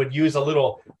use. And they would use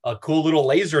a cool little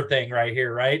laser thing right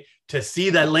here, right, to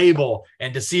see that label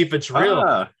and to see if it's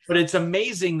real. But it's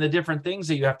amazing the different things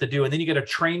that you have to do. And then you got to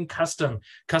train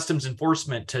customs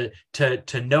enforcement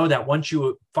to know that once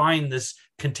you find this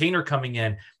container coming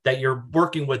in, that you're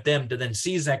working with them to then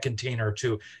seize that container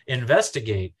to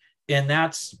investigate. And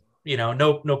that's,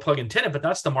 no plug intended, but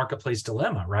that's the marketplace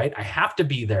dilemma, right? I have to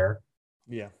be there.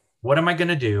 Yeah. What am I going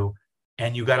to do?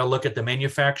 And you got to look at the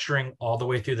manufacturing all the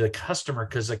way through the customer,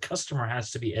 because the customer has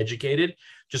to be educated,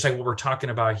 just like what we're talking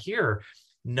about here.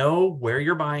 Know where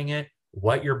you're buying it,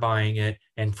 what you're buying it,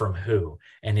 and from who.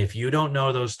 And if you don't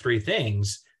know those three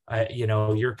things,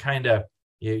 you're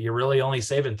you're really only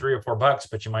saving $3 or $4,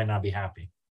 but you might not be happy.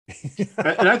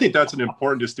 And I think that's an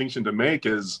important distinction to make,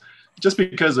 is just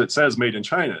because it says made in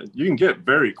China, you can get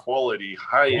very quality,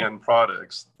 high-end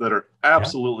products that are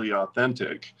absolutely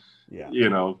authentic. Yeah.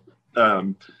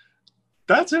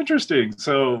 That's interesting.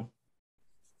 So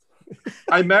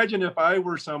I imagine if I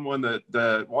were someone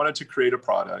that wanted to create a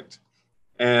product,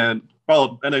 and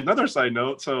another side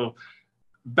note, so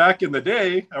back in the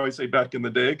day, I always say back in the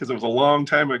day because it was a long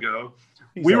time ago,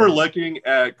 we were looking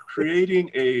at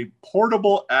creating a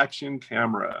portable action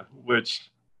camera, which,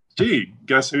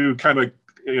 guess who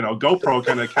GoPro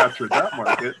kind of captured that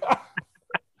market.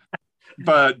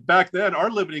 But back then, our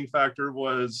limiting factor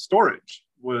was storage,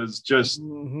 was just,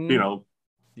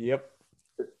 Yep.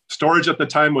 storage at the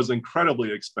time was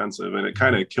incredibly expensive, and it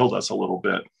kind of killed us a little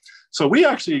bit. So we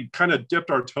actually kind of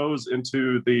dipped our toes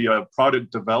into the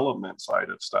product development side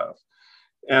of stuff.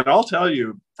 And I'll tell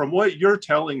you, from what you're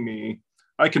telling me,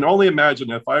 I can only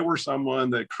imagine if I were someone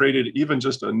that created even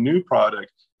just a new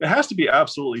product, it has to be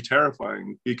absolutely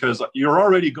terrifying, because you're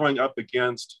already going up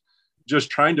against just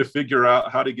trying to figure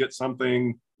out how to get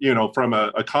something, you know, from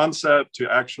a concept to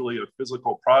actually a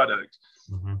physical product.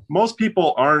 Mm-hmm. Most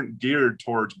people aren't geared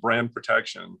towards brand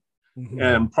protection, mm-hmm.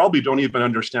 and probably don't even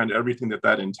understand everything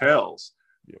that entails.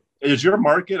 Yeah. Is your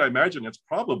market, I imagine it's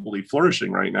probably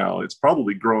flourishing right now. It's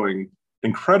probably growing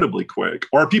incredibly quick,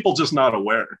 or are people just not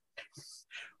aware?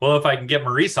 Well, if I can get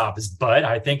Maurice off his butt,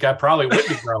 I think I probably would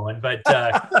be growing. But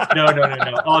no.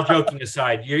 All joking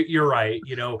aside, you're right.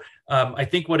 You know, I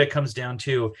think what it comes down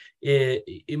to is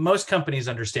most companies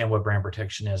understand what brand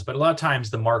protection is, but a lot of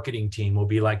times the marketing team will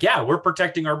be like, "Yeah, we're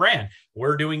protecting our brand.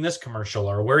 We're doing this commercial,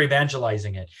 or we're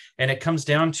evangelizing it." And it comes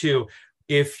down to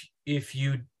if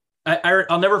you,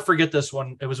 I'll never forget this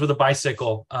one. It was with a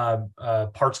bicycle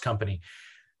parts company.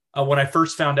 When I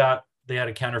first found out they had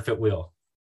a counterfeit wheel.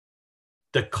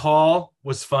 The call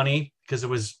was funny because it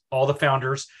was all the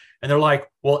founders, and they're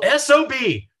like, "Well, SOB,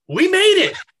 we made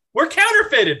it. We're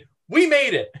counterfeited. We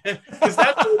made it." Because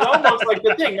that's almost like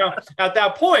the thing. Now, at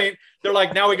that point, they're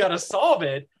like, "Now we got to solve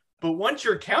it." But once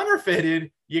you're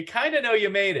counterfeited, you kind of know you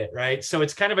made it, right? So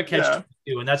it's kind of a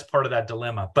catch-22, and that's part of that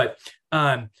dilemma. But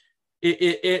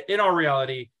in all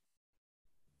reality,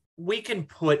 we can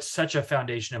put such a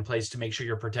foundation in place to make sure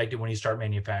you're protected when you start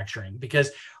manufacturing.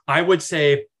 Because I would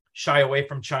say, shy away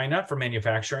from China for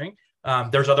manufacturing.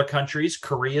 There's other countries.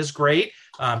 Korea's great.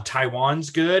 Taiwan's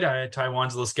good.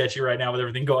 Taiwan's a little sketchy right now with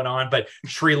everything going on, but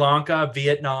Sri Lanka,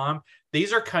 Vietnam,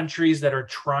 these are countries that are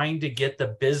trying to get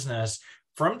the business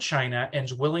from China and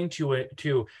is willing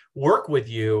to work with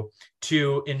you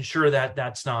to ensure that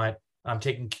that's not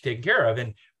taken care of.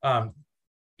 And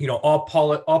you know,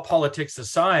 all politics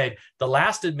aside, the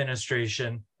last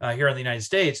administration here in the United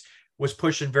States was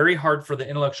pushing very hard for the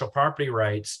intellectual property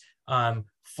rights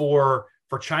for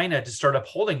China to start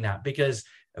upholding that, because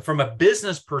from a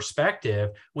business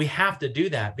perspective, we have to do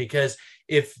that, because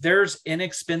if there's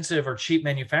inexpensive or cheap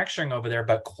manufacturing over there,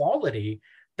 but quality,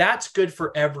 that's good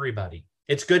for everybody.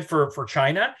 It's good for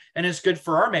China, and it's good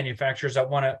for our manufacturers that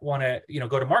want to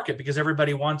go to market, because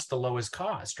everybody wants the lowest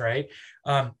cost, right?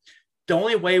 The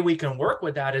only way we can work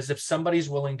with that is if somebody's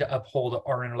willing to uphold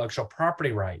our intellectual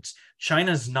property rights.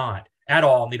 China's not at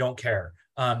all, and they don't care.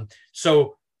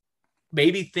 So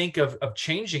maybe think of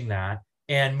changing that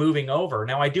and moving over.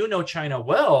 Now, I do know China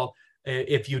well.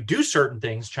 If you do certain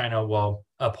things, China will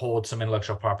uphold some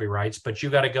intellectual property rights, but you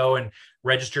got to go and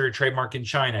register your trademark in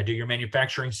China, do your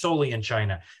manufacturing solely in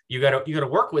China. You got to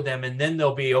work with them, and then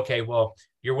they'll be, okay, well,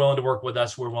 you're willing to work with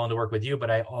us, we're willing to work with you.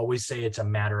 But I always say it's a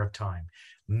matter of time.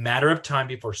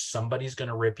 Before somebody's going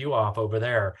to rip you off over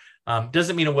there.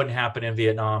 Doesn't mean it wouldn't happen in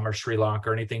Vietnam or Sri Lanka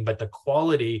or anything, but the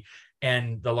quality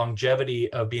and the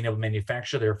longevity of being able to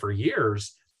manufacture there for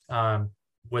years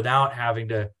without having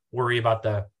to worry about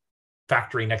the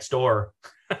factory next door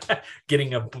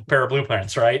getting a pair of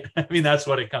blueprints, right? I mean, that's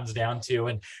what it comes down to.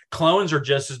 And clones are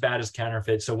just as bad as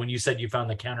counterfeit. So when you said you found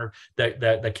the camera,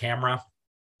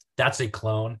 that's a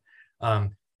clone.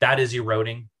 That is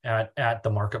eroding at the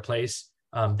marketplace.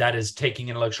 That is taking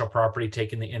intellectual property,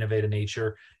 taking the innovative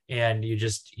nature, and you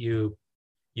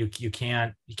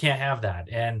can't have that,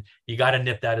 and you got to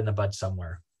nip that in the bud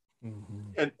somewhere.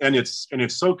 Mm-hmm. And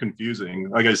it's so confusing.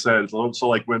 Like I said, so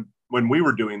like when we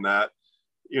were doing that,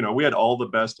 you know, we had all the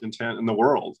best intent in the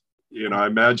world. You know, I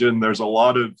imagine there's a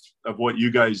lot of what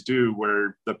you guys do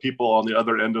where the people on the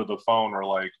other end of the phone are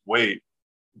like, wait,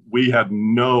 we had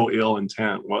no ill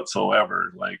intent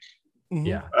whatsoever. Like,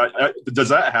 yeah. Does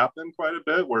that happen quite a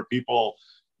bit where people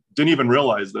didn't even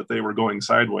realize that they were going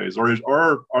sideways,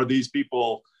 or are these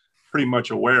people pretty much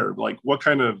aware? Like, what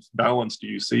kind of balance do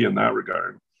you see in that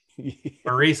regard?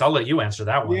 Maurice, I'll let you answer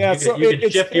that one. Yeah, you can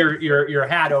shift your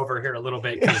hat over here a little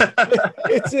bit.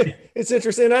 It's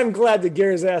interesting. I'm glad that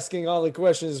Gary's asking all the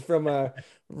questions from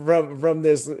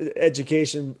this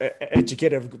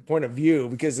educative point of view,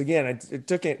 because again, I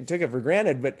took it for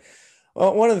granted. But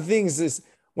one of the things is,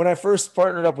 when I first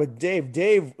partnered up with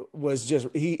Dave was just,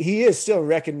 he is still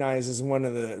recognized as one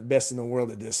of the best in the world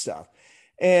at this stuff.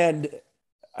 And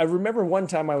I remember one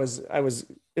time I was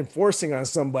enforcing on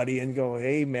somebody and go,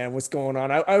 hey man, what's going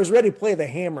on? I was ready to play the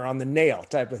hammer on the nail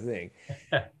type of thing.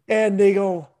 And they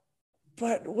go,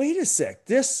 but wait a sec,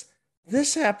 this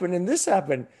happened and this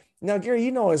happened. Now, Gary,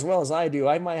 you know as well as I do,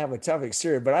 I might have a tough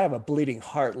exterior, but I have a bleeding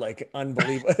heart like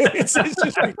unbelievable. It's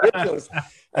just ridiculous.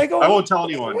 I go, I won't tell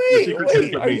anyone. Wait,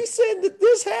 are you saying that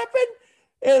this happened?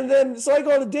 And then, so I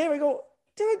go to Dave, I go,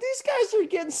 dude, these guys are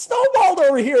getting snowballed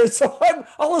over here. So I'm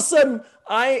all of a sudden,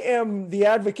 I am the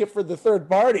advocate for the third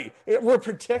party. We're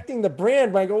protecting the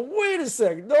brand. But I go, wait a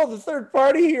second. No, the third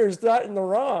party here is not in the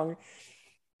wrong.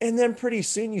 And then pretty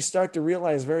soon you start to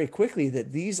realize very quickly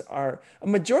that a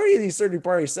majority of these third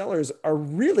party sellers are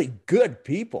really good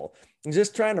people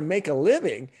just trying to make a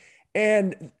living.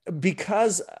 And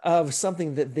because of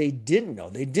something that they didn't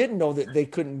know that they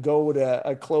couldn't go to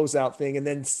a closeout thing and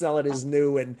then sell it as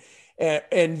new. And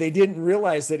they didn't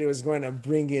realize that it was going to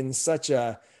bring in such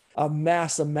a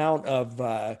mass amount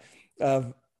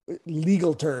of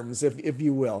legal terms, if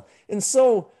you will. And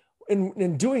so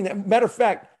in doing that, matter of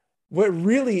fact, what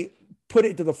really put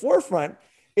it to the forefront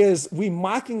is we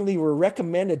mockingly were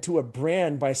recommended to a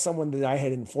brand by someone that I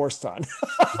had enforced on.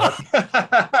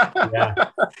 Yeah.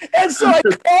 And so I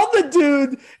called the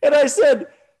dude and I said,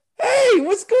 hey,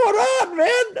 what's going on,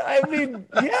 man? I mean,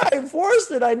 yeah, I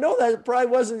enforced it. I know that it probably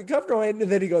wasn't comfortable. And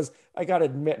then he goes, I got to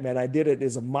admit, man, I did it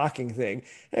as a mocking thing.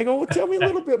 And I go, well, tell me a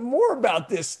little bit more about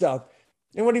this stuff.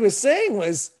 And what he was saying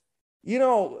was, you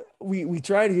know, we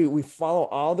follow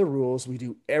all the rules. We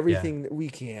do everything that we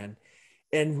can,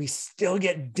 and we still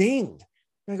get dinged.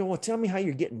 And I go, well, tell me how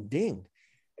you're getting dinged.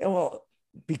 And well,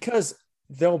 because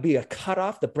there'll be a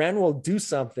cutoff, the brand will do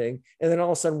something, and then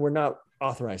all of a sudden we're not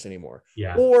authorized anymore.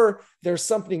 Yeah. Or there's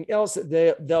something else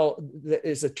that that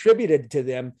is attributed to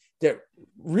them that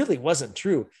really wasn't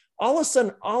true. All of a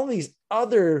sudden, all these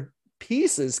other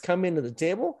pieces come into the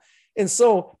table. And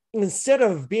so instead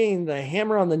of being the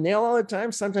hammer on the nail all the time,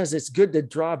 sometimes it's good to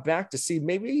draw back to see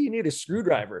maybe you need a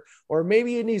screwdriver or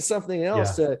maybe you need something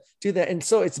else to do that. And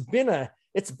so it's been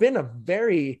a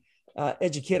very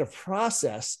educative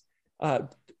process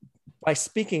by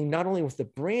speaking not only with the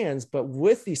brands, but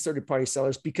with these third-party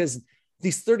sellers, because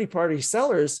these third-party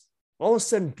sellers all of a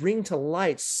sudden bring to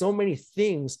light so many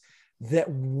things that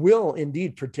will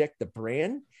indeed protect the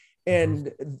brand.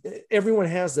 And everyone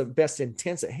has the best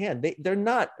intents at hand. They're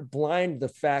not blind to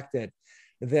the fact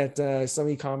that some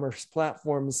e-commerce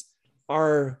platforms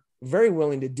are very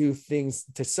willing to do things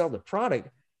to sell the product.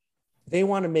 They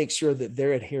want to make sure that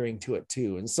they're adhering to it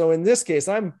too. And so in this case,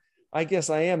 I guess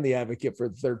I am the advocate for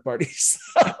third parties.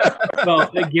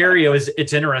 Well, Gary,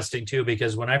 it's interesting too,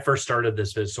 because when I first started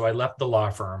this business, so I left the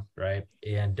law firm, right?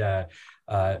 And,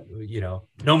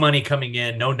 no money coming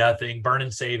in, no nothing,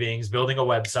 burning savings, building a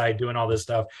website, doing all this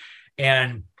stuff.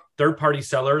 And third-party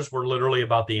sellers were literally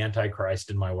about the Antichrist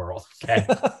in my world. Okay.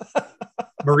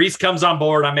 Maurice comes on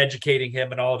board, I'm educating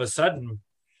him, and all of a sudden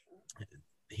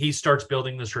he starts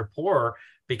building this rapport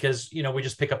because, we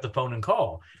just pick up the phone and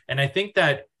call. And I think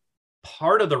that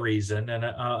part of the reason, and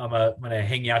I'm going to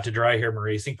hang you out to dry here,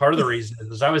 Maurice. I think part of the reason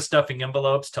is I was stuffing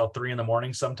envelopes till 3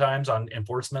 a.m. sometimes on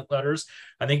enforcement letters.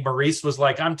 I think Maurice was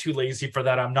like, I'm too lazy for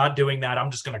that. I'm not doing that. I'm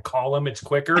just going to call him. It's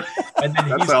quicker. And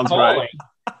then he's calling. Right.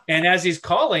 And as he's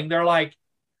calling, they're like,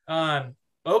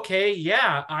 okay,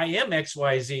 yeah, I am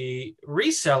XYZ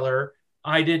reseller.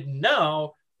 I didn't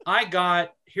know.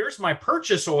 Here's my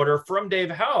purchase order from Dave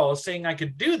Howell saying I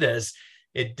could do this.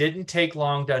 It didn't take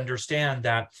long to understand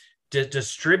that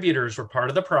distributors were part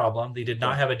of the problem. They did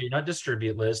not have a do not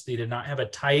distribute list. They did not have a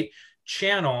tight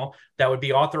channel that would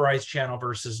be authorized channel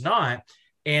versus not.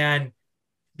 And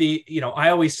I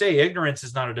always say ignorance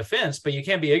is not a defense, but you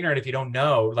can't be ignorant if you don't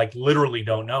know, like literally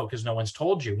don't know, because no one's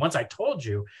told you. Once I told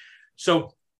you.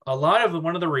 So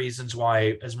one of the reasons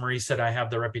why, as Marie said, I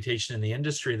have the reputation in the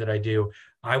industry that I do,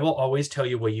 I will always tell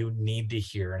you what you need to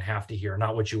hear and have to hear,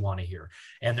 not what you want to hear.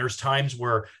 And there's times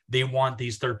where they want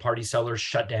these third-party sellers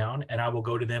shut down, and I will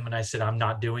go to them and I said, I'm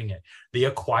not doing it. They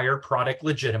acquire product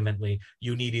legitimately.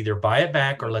 You need either buy it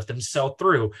back or let them sell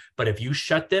through. But if you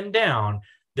shut them down,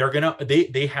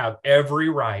 they have every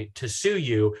right to sue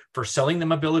you for selling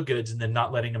them a bill of goods and then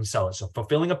not letting them sell it. So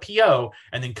fulfilling a PO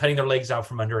and then cutting their legs out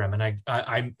from under them. And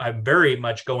I'm very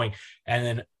much going, and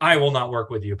then I will not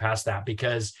work with you past that,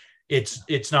 because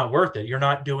it's not worth it. You're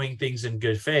not doing things in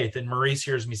good faith. And Maurice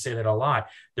hears me say that a lot.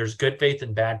 There's good faith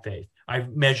and bad faith. I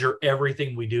measure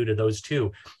everything we do to those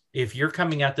two. If you're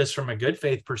coming at this from a good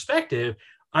faith perspective,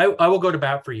 I will go to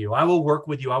bat for you. I will work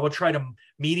with you. I will try to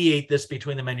mediate this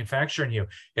between the manufacturer and you.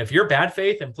 If you're bad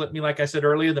faith and flip me, like I said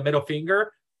earlier, the middle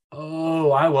finger,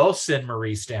 I will send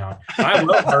Maurice down. I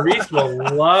will. Maurice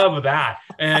will love that.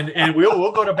 And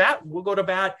we'll go to bat. We'll go to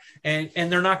bat and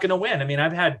they're not going to win. I mean,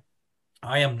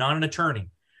 I am not an attorney,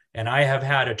 and I have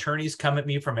had attorneys come at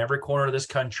me from every corner of this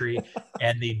country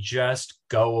and they just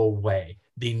go away.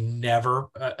 the never,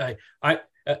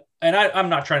 I'm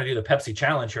not trying to do the Pepsi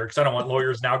challenge here because I don't want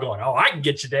lawyers now going, oh, I can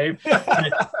get you, Dave.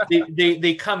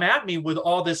 they come at me with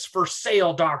all this for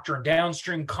sale doctrine,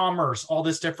 downstream commerce, all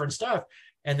this different stuff.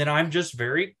 And then I'm just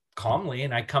very calmly,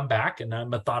 and I come back and I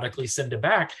methodically send it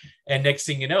back. And next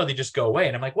thing you know, they just go away.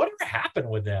 And I'm like, whatever happened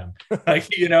with them? Like,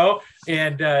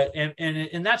 and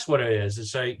that's what it is.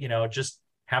 It's like, just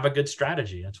have a good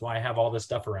strategy. That's why I have all this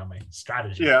stuff around me.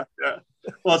 Strategy. Yeah.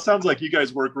 Well, it sounds like you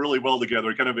guys work really well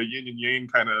together, kind of a yin and yang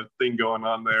kind of thing going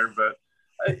on there. But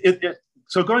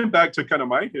so going back to kind of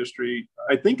my history,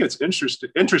 I think it's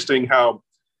interesting how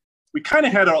we kind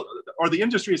of had the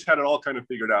industry's had it all kind of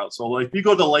figured out. So like you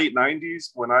go to the late 90s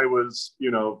when I was,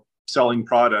 selling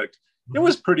product, it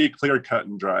was pretty clear cut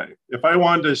and dry. If I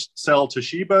wanted to sell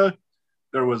Toshiba,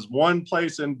 there was one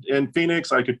place in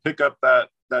Phoenix I could pick up that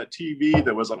TV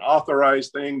that was an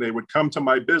authorized thing. They would come to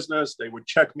my business. They would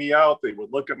check me out. They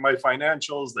would look at my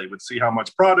financials. They would see how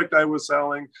much product I was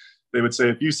selling. They would say,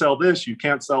 if you sell this, you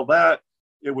can't sell that.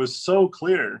 It was so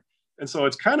clear. And so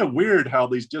it's kind of weird how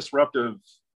these disruptive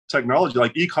technology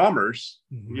like e-commerce,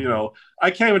 I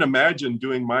can't even imagine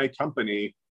doing my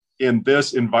company in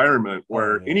this environment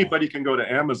where anybody can go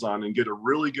to Amazon and get a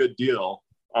really good deal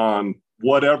on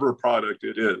whatever product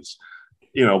it is,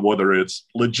 whether it's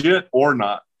legit or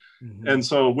not. And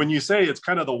so when you say it's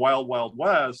kind of the wild, wild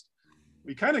west,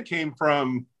 we kind of came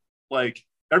from like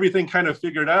everything kind of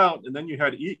figured out. And then you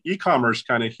had e-commerce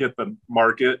kind of hit the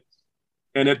market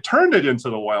and it turned it into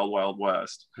the wild, wild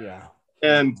west. Yeah.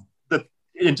 And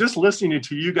just listening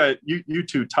to you guys, you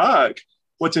two talk,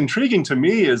 what's intriguing to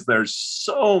me is there's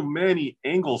so many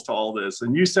angles to all this.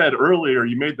 And you said earlier,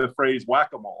 you made the phrase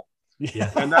whack-a-mole.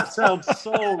 Yeah. And that sounds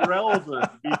so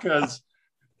relevant because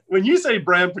when you say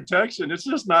brand protection, it's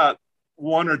just not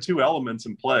one or two elements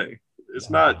in play.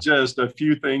 It's not just a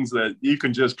few things that you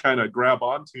can just kind of grab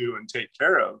onto and take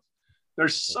care of.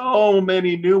 There's so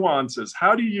many nuances.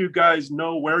 How do you guys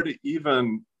know where to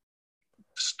even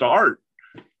start?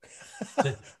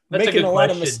 Making a lot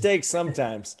of mistakes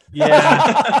sometimes. Yeah.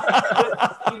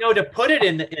 To put it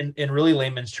in really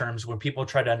layman's terms, when people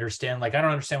try to understand, like, I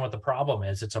don't understand what the problem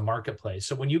is. It's a marketplace.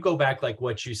 So when you go back, like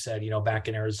what you said, back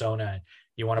in Arizona,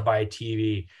 you want to buy a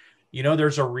TV,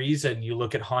 there's a reason you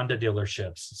look at Honda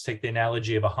dealerships. Let's take the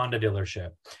analogy of a Honda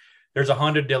dealership. There's a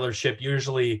Honda dealership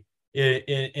usually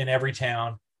in every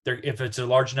town. If it's a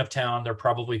large enough town, they're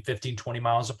probably 15, 20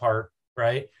 miles apart,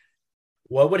 right?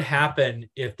 What would happen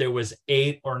if there was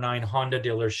 8 or 9 Honda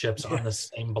dealerships on the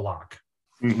same block?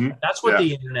 That's what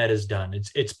the internet has done.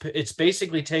 It's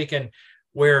basically taken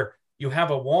where you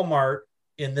have a Walmart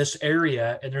in this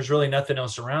area and there's really nothing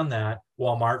else around that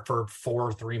Walmart for 4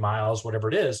 or 3 miles, whatever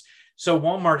it is. So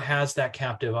Walmart has that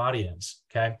captive audience.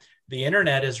 Okay. The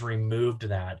internet has removed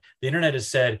that. The internet has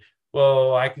said,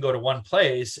 well, I can go to one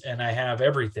place and I have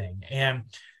everything. And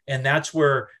that's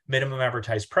where minimum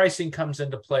advertised pricing comes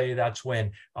into play. That's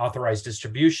when authorized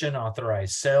distribution,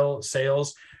 authorized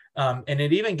sales. And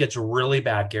it even gets really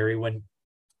bad, Gary, when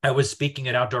I was speaking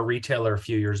at Outdoor Retailer a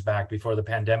few years back before the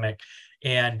pandemic.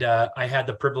 And I had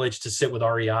the privilege to sit with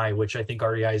REI, which I think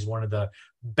REI is one of the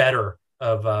better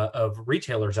of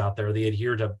retailers out there. They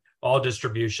adhere to all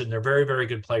distribution. They're a very, very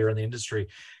good player in the industry.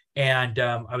 And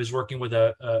I was working with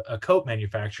a coat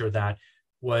manufacturer that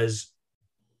was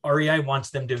REI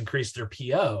wants them to increase their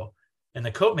PO. And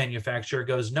the coat manufacturer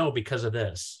goes, no, because of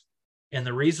this. And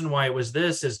the reason why it was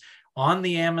this is on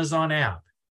the Amazon app,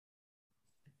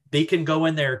 they can go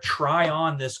in there, try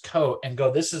on this coat and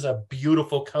go, this is a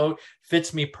beautiful coat,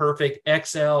 fits me perfect,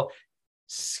 XL,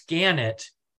 scan it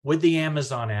with the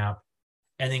Amazon app,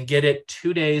 and then get it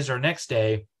 2 days or next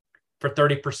day for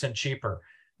 30% cheaper.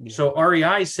 Yeah. So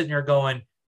REI is sitting there going,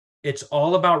 it's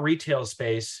all about retail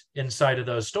space inside of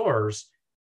those stores.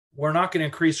 We're not going to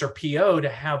increase our PO to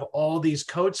have all these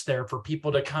coats there for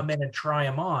people to come in and try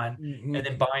them on and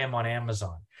then buy them on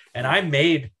Amazon. And I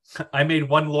made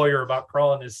one lawyer about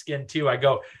crawling his skin too. I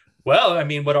go, well, I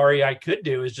mean, what REI could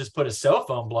do is just put a cell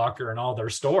phone blocker in all their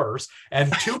stores.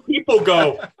 And 2 people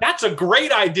go, that's a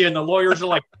great idea. And the lawyers are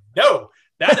like, no,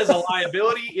 that is a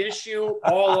liability issue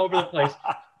all over the place.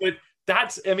 But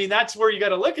that's where you got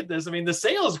to look at this. I mean, the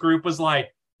sales group was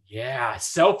like, yeah,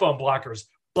 cell phone blockers,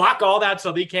 block all that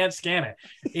so they can't scan it.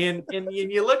 And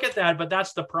you look at that, but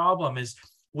that's the problem is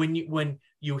when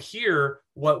you hear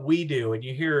what we do and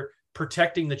you hear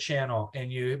protecting the channel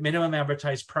and you minimum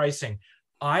advertised pricing,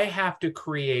 I have to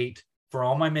create for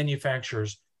all my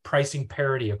manufacturers pricing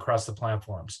parity across the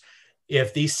platforms.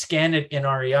 If they scan it in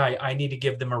REI, I need to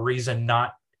give them a reason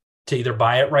not to either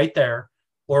buy it right there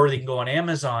or they can go on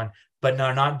Amazon, but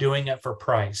they're not doing it for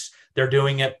price. They're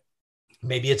doing it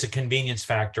Maybe it's a convenience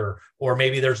factor, or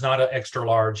maybe there's not an extra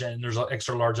large and there's an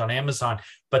extra large on Amazon,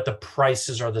 but the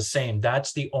prices are the same.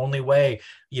 That's the only way.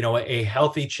 A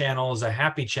healthy channel is a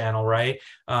happy channel, right?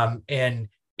 And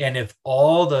if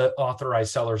all the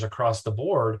authorized sellers across the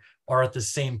board are at the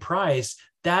same price,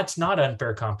 that's not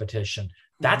unfair competition.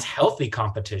 That's healthy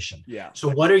competition. Yeah. So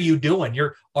what are you doing?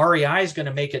 Your REI is going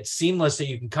to make it seamless that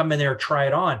you can come in there, try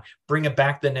it on, bring it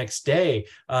back the next day,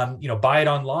 buy it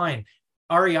online.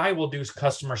 REI will do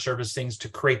customer service things to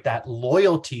create that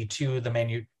loyalty to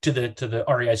the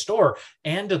REI store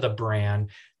and to the brand.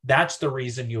 That's the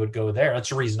reason you would go there. That's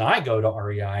the reason I go to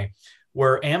REI,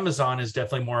 where Amazon is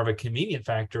definitely more of a convenient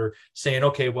factor, saying,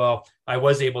 okay, well, I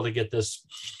was able to get this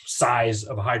size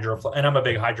of Hydro Flask, and I'm a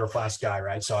big Hydro Flask guy,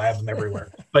 right? So I have them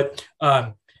everywhere. But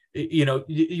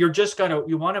you're just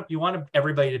you want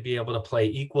everybody to be able to play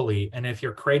equally. And if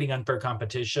you're creating unfair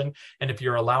competition, and if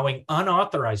you're allowing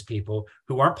unauthorized people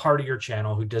who aren't part of your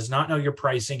channel, who does not know your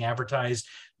pricing, advertise,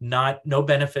 no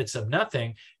benefits of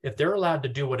nothing, if they're allowed to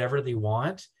do whatever they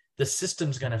want, the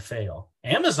system's going to fail.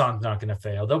 Amazon's not going to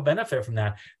fail. They'll benefit from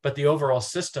that, but the overall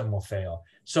system will fail.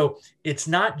 So it's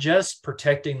not just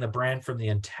protecting the brand from the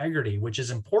integrity, which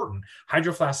is important.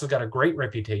 Hydro Flask has got a great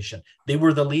reputation. They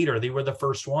were the leader. They were the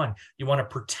first one. You want to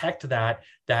protect that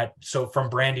so from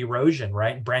brand erosion,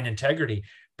 right? Brand integrity.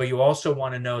 But you also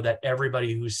want to know that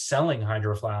everybody who's selling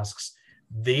Hydro Flasks,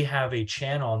 they have a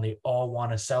channel and they all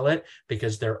want to sell it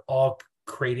because they're all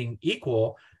creating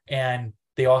equal and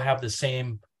they all have the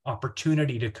same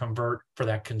opportunity to convert for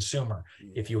that consumer.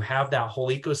 If you have that whole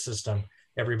ecosystem,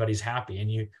 everybody's happy.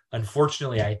 And you,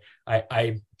 unfortunately,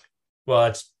 well,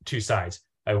 it's two sides.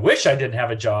 I wish I didn't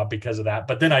have a job because of that,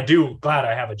 but then glad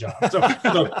I have a job. So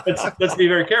let's be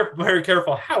very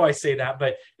careful how I say that.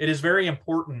 But it is very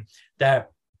important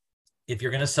that if you're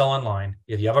going to sell online,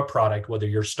 if you have a product, whether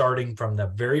you're starting from the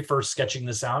very first sketching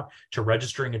this out to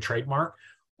registering a trademark,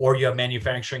 or you have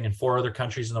manufacturing in 4 other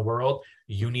countries in the world,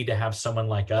 you need to have someone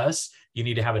like us. You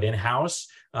need to have it in-house.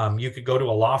 You could go to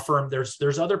a law firm.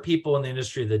 There's other people in the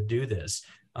industry that do this.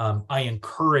 I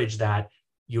encourage that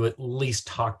you at least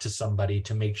talk to somebody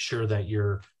to make sure that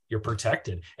you're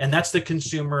protected. And that's the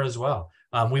consumer as well.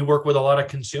 We work with a lot of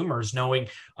consumers knowing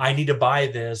I need to buy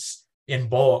this in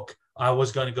bulk. I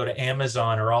was going to go to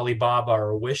Amazon or Alibaba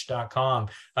or Wish.com.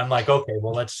 I'm like, okay,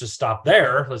 well, let's just stop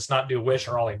there. Let's not do Wish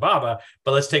or Alibaba,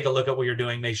 but let's take a look at what you're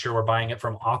doing. Make sure we're buying it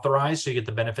from authorized so you get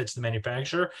the benefits of the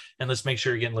manufacturer. And let's make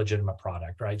sure you're getting legitimate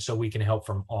product, right? So we can help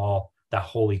from that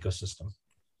whole ecosystem.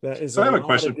 So I have a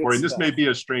question for you. This may be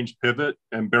a strange pivot,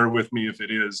 and bear with me if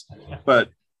it is. But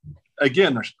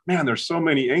again, there's so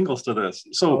many angles to this.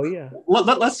 So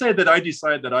let's say that I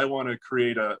decide that I want to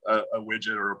create a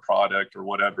widget or a product or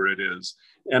whatever it is,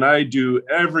 and I do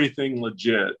everything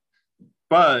legit.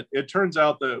 But it turns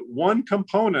out that one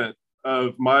component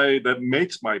of that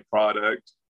makes my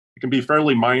product, it can be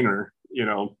fairly minor.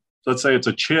 Let's say it's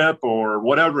a chip or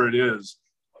whatever it is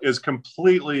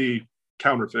completely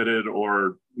counterfeited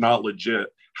or not legit.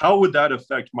 How would that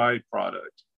affect my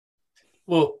product?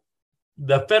 Well,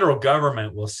 the federal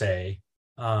government will say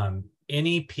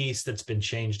any piece that's been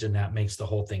changed in that makes the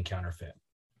whole thing counterfeit.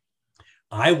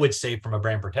 I would say from a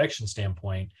brand protection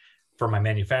standpoint, for my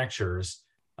manufacturers,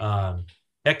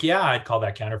 heck yeah, I'd call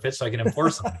that counterfeit so I can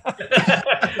enforce them.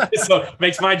 So it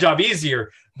makes my job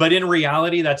easier. But in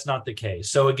reality, that's not the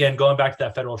case. So again, going back to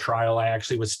that federal trial, I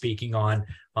actually was speaking on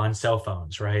cell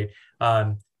phones, right?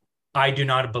 I do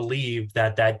not believe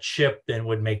that chip then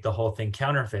would make the whole thing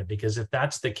counterfeit, because if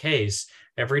that's the case,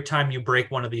 every time you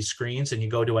break one of these screens and you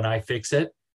go to an iFixit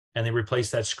and they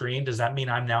replace that screen, does that mean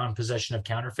I'm now in possession of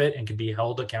counterfeit and can be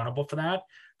held accountable for that?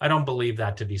 I don't believe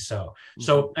that to be so. Mm-hmm.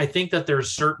 So I think that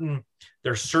there's certain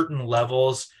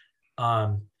levels,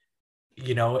 and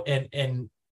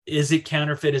is it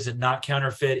counterfeit? Is it not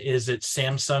counterfeit? Is it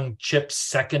Samsung chip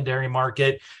secondary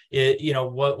market?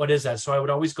 What is that? So I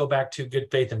would always go back to good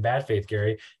faith and bad faith,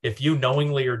 Gary. If you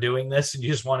knowingly are doing this and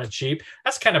you just want it cheap,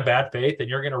 that's kind of bad faith, and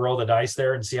you're going to roll the dice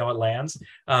there and see how it lands.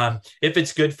 If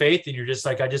it's good faith and you're just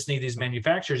like, I just need these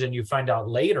manufacturers, and you find out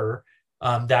later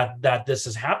that this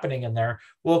is happening in there,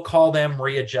 we'll call them,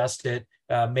 readjust it,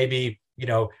 maybe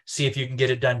see if you can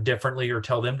get it done differently or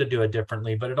tell them to do it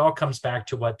differently. But it all comes back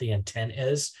to what the intent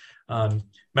is.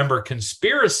 Remember,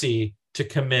 conspiracy to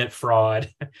commit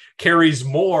fraud carries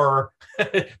more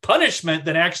punishment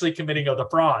than actually committing of the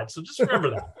fraud. So just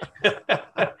remember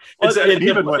that.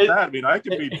 Even with that, I mean, I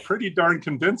could be pretty darn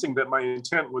convincing that my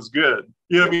intent was good.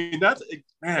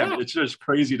 It's just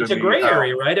crazy to me. It's a gray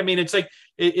area, right? I mean, it's like,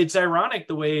 it's ironic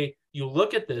the way you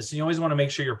look at this, and you always want to make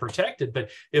sure you're protected. But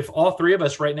if all 3 of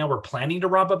us right now were planning to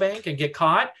rob a bank and get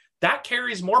caught, that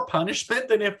carries more punishment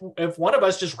than if one of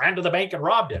us just ran to the bank and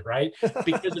robbed it, right?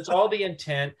 Because it's all the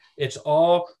intent, it's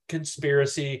all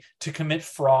conspiracy to commit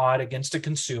fraud against a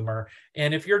consumer.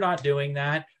 And if you're not doing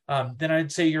that, then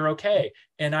I'd say you're okay.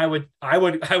 And I would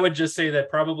just say that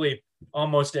probably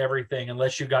almost everything,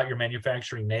 unless you got your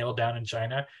manufacturing nailed down in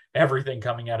China, everything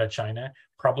coming out of China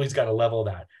probably's got a level of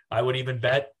that. I would even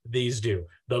bet these do.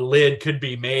 The lid could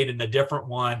be made in a different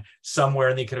one somewhere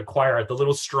and they could acquire it. The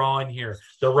little straw in here,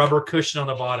 the rubber cushion on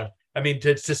the bottom. I mean,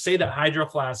 to say that Hydro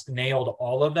Flask nailed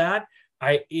all of that,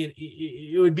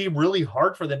 it would be really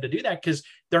hard for them to do that because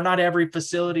they're not every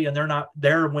facility and they're not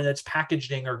there when it's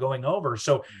packaging or going over.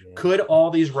 So could all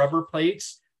these rubber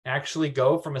plates actually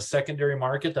go from a secondary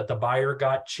market that the buyer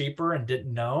got cheaper and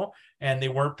didn't know, and they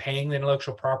weren't paying the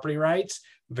intellectual property rights?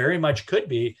 Very much could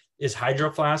be. Is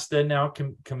Hydro Flask then now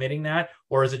committing that,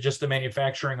 or is it just the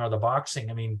manufacturing or the boxing?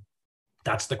 I mean,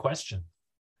 that's the question.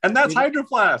 And that's Hydro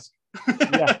Flask.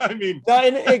 Yeah, I mean,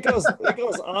 and it goes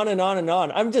on and on and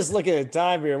on. I'm just looking at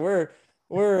time here.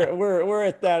 We're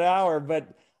at that hour, but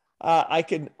I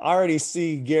can already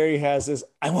see Gary has this.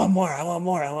 I want more.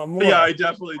 Yeah, I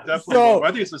definitely. So,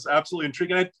 I think it's just absolutely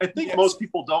intriguing. I think most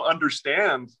people don't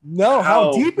understand.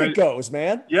 How deep it goes,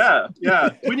 man. Yeah.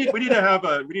 We need to have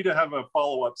a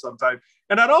follow up sometime.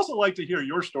 And I'd also like to hear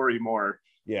your story more.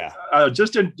 Yeah. It's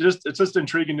just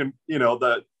intriguing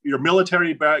to your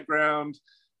military background,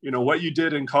 what you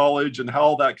did in college and how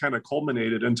all that kind of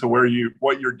culminated into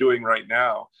what you're doing right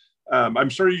now. I'm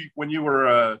sure when you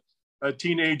were a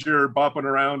teenager bopping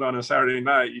around on a Saturday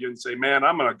night, you didn't say, man,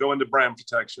 I'm going to go into brand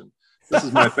protection. This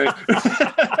is my thing.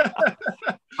 I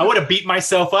would have beat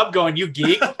myself up going, you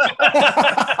geek. So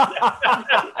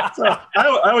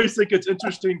I always think it's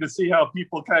interesting to see how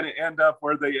people kind of end up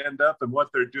where they end up and what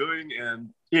they're doing. And,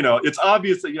 it's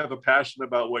obvious that you have a passion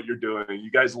about what you're doing.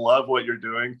 You guys love what you're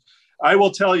doing. I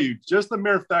will tell you, just the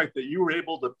mere fact that you were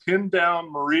able to pin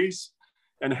down Maurice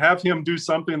and have him do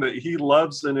something that he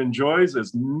loves and enjoys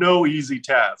is no easy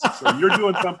task. So you're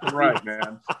doing something right,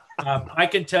 man. I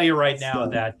can tell you right now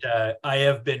that I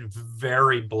have been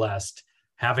very blessed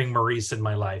having Maurice in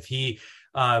my life.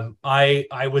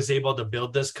 I was able to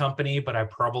build this company, but I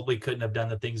probably couldn't have done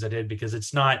the things I did because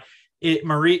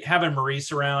having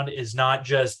Maurice around is not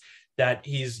just that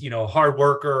he's, a hard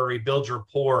worker or he builds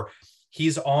rapport.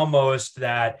 He's almost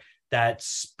that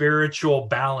spiritual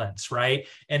balance, right?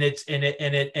 And it's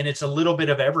a little bit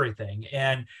of everything.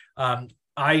 And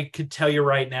I could tell you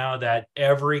right now that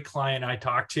every client I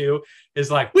talk to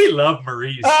is like, we love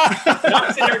Maurice.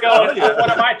 I'm sitting there going, what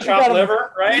am I, chopped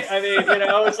liver, right? I mean,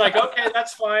 it's like, okay,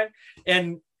 that's fine.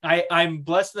 And I'm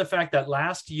blessed in the fact that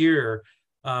last year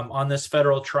on this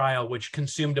federal trial, which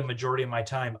consumed a majority of my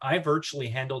time, I virtually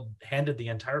handed the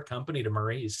entire company to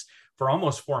Maurice for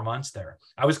almost 4 months there.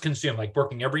 I was consumed, like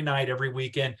working every night, every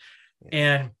weekend.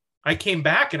 And I came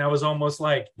back and I was almost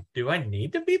like, do I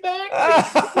need to be back?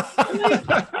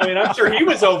 I mean, I'm sure he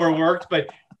was overworked, but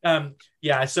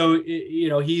so,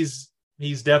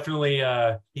 he's definitely,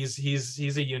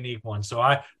 he's a unique one. So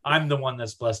I'm the one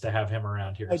that's blessed to have him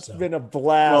around here. It's been a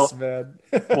blast, man.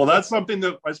 Well, that's something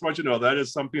that I just want you to know, that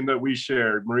is something that we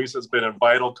shared. Maurice has been a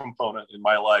vital component in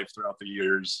my life throughout the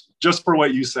years, just for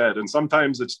what you said. And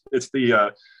sometimes it's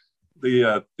the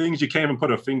things you can't even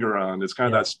put a finger on. It's kind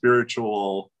of that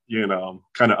spiritual,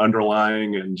 kind of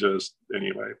underlying, and just,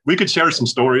 anyway, we could share some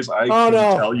stories. I can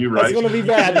tell you, right? It's going to be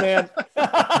bad, man.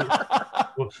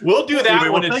 We'll do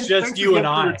that when it's just you and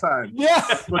I. Yeah,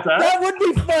 that would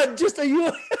be fun. Just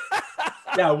you.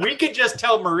 Yeah, we could just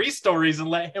tell Maurice stories and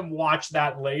let him watch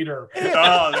that later.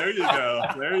 Oh, there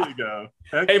you go.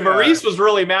 Hey, Maurice was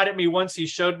really mad at me once he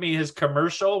showed me his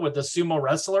commercial with the sumo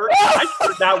wrestler. I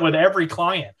did that with every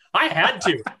client. I had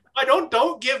to.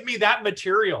 Don't give me that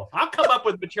material. I'll come up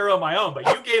with material of my own, but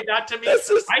you gave that to me.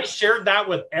 I shared that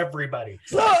with everybody.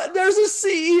 So there's a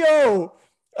CEO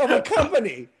of a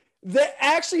company that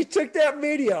actually took that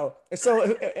video.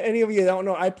 So any of you don't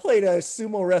know, I played a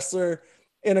sumo wrestler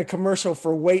in a commercial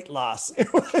for weight loss.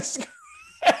 It was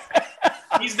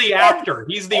He's the after.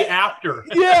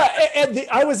 Yeah, and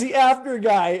I was the after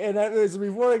guy, and I was the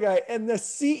before guy. And the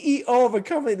CEO of a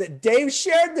company that Dave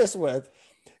shared this with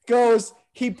goes,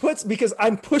 because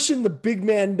I'm pushing the big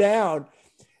man down,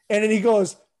 and then he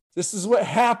goes, "This is what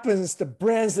happens to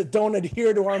brands that don't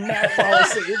adhere to our MAP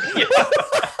policy."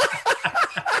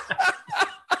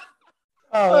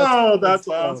 Oh, that's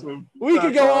awesome. We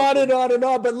could go on and on and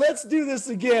on, but let's do this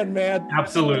again, man.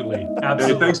 Absolutely.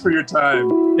 Hey, thanks for your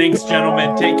time. Thanks,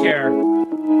 gentlemen. Take care.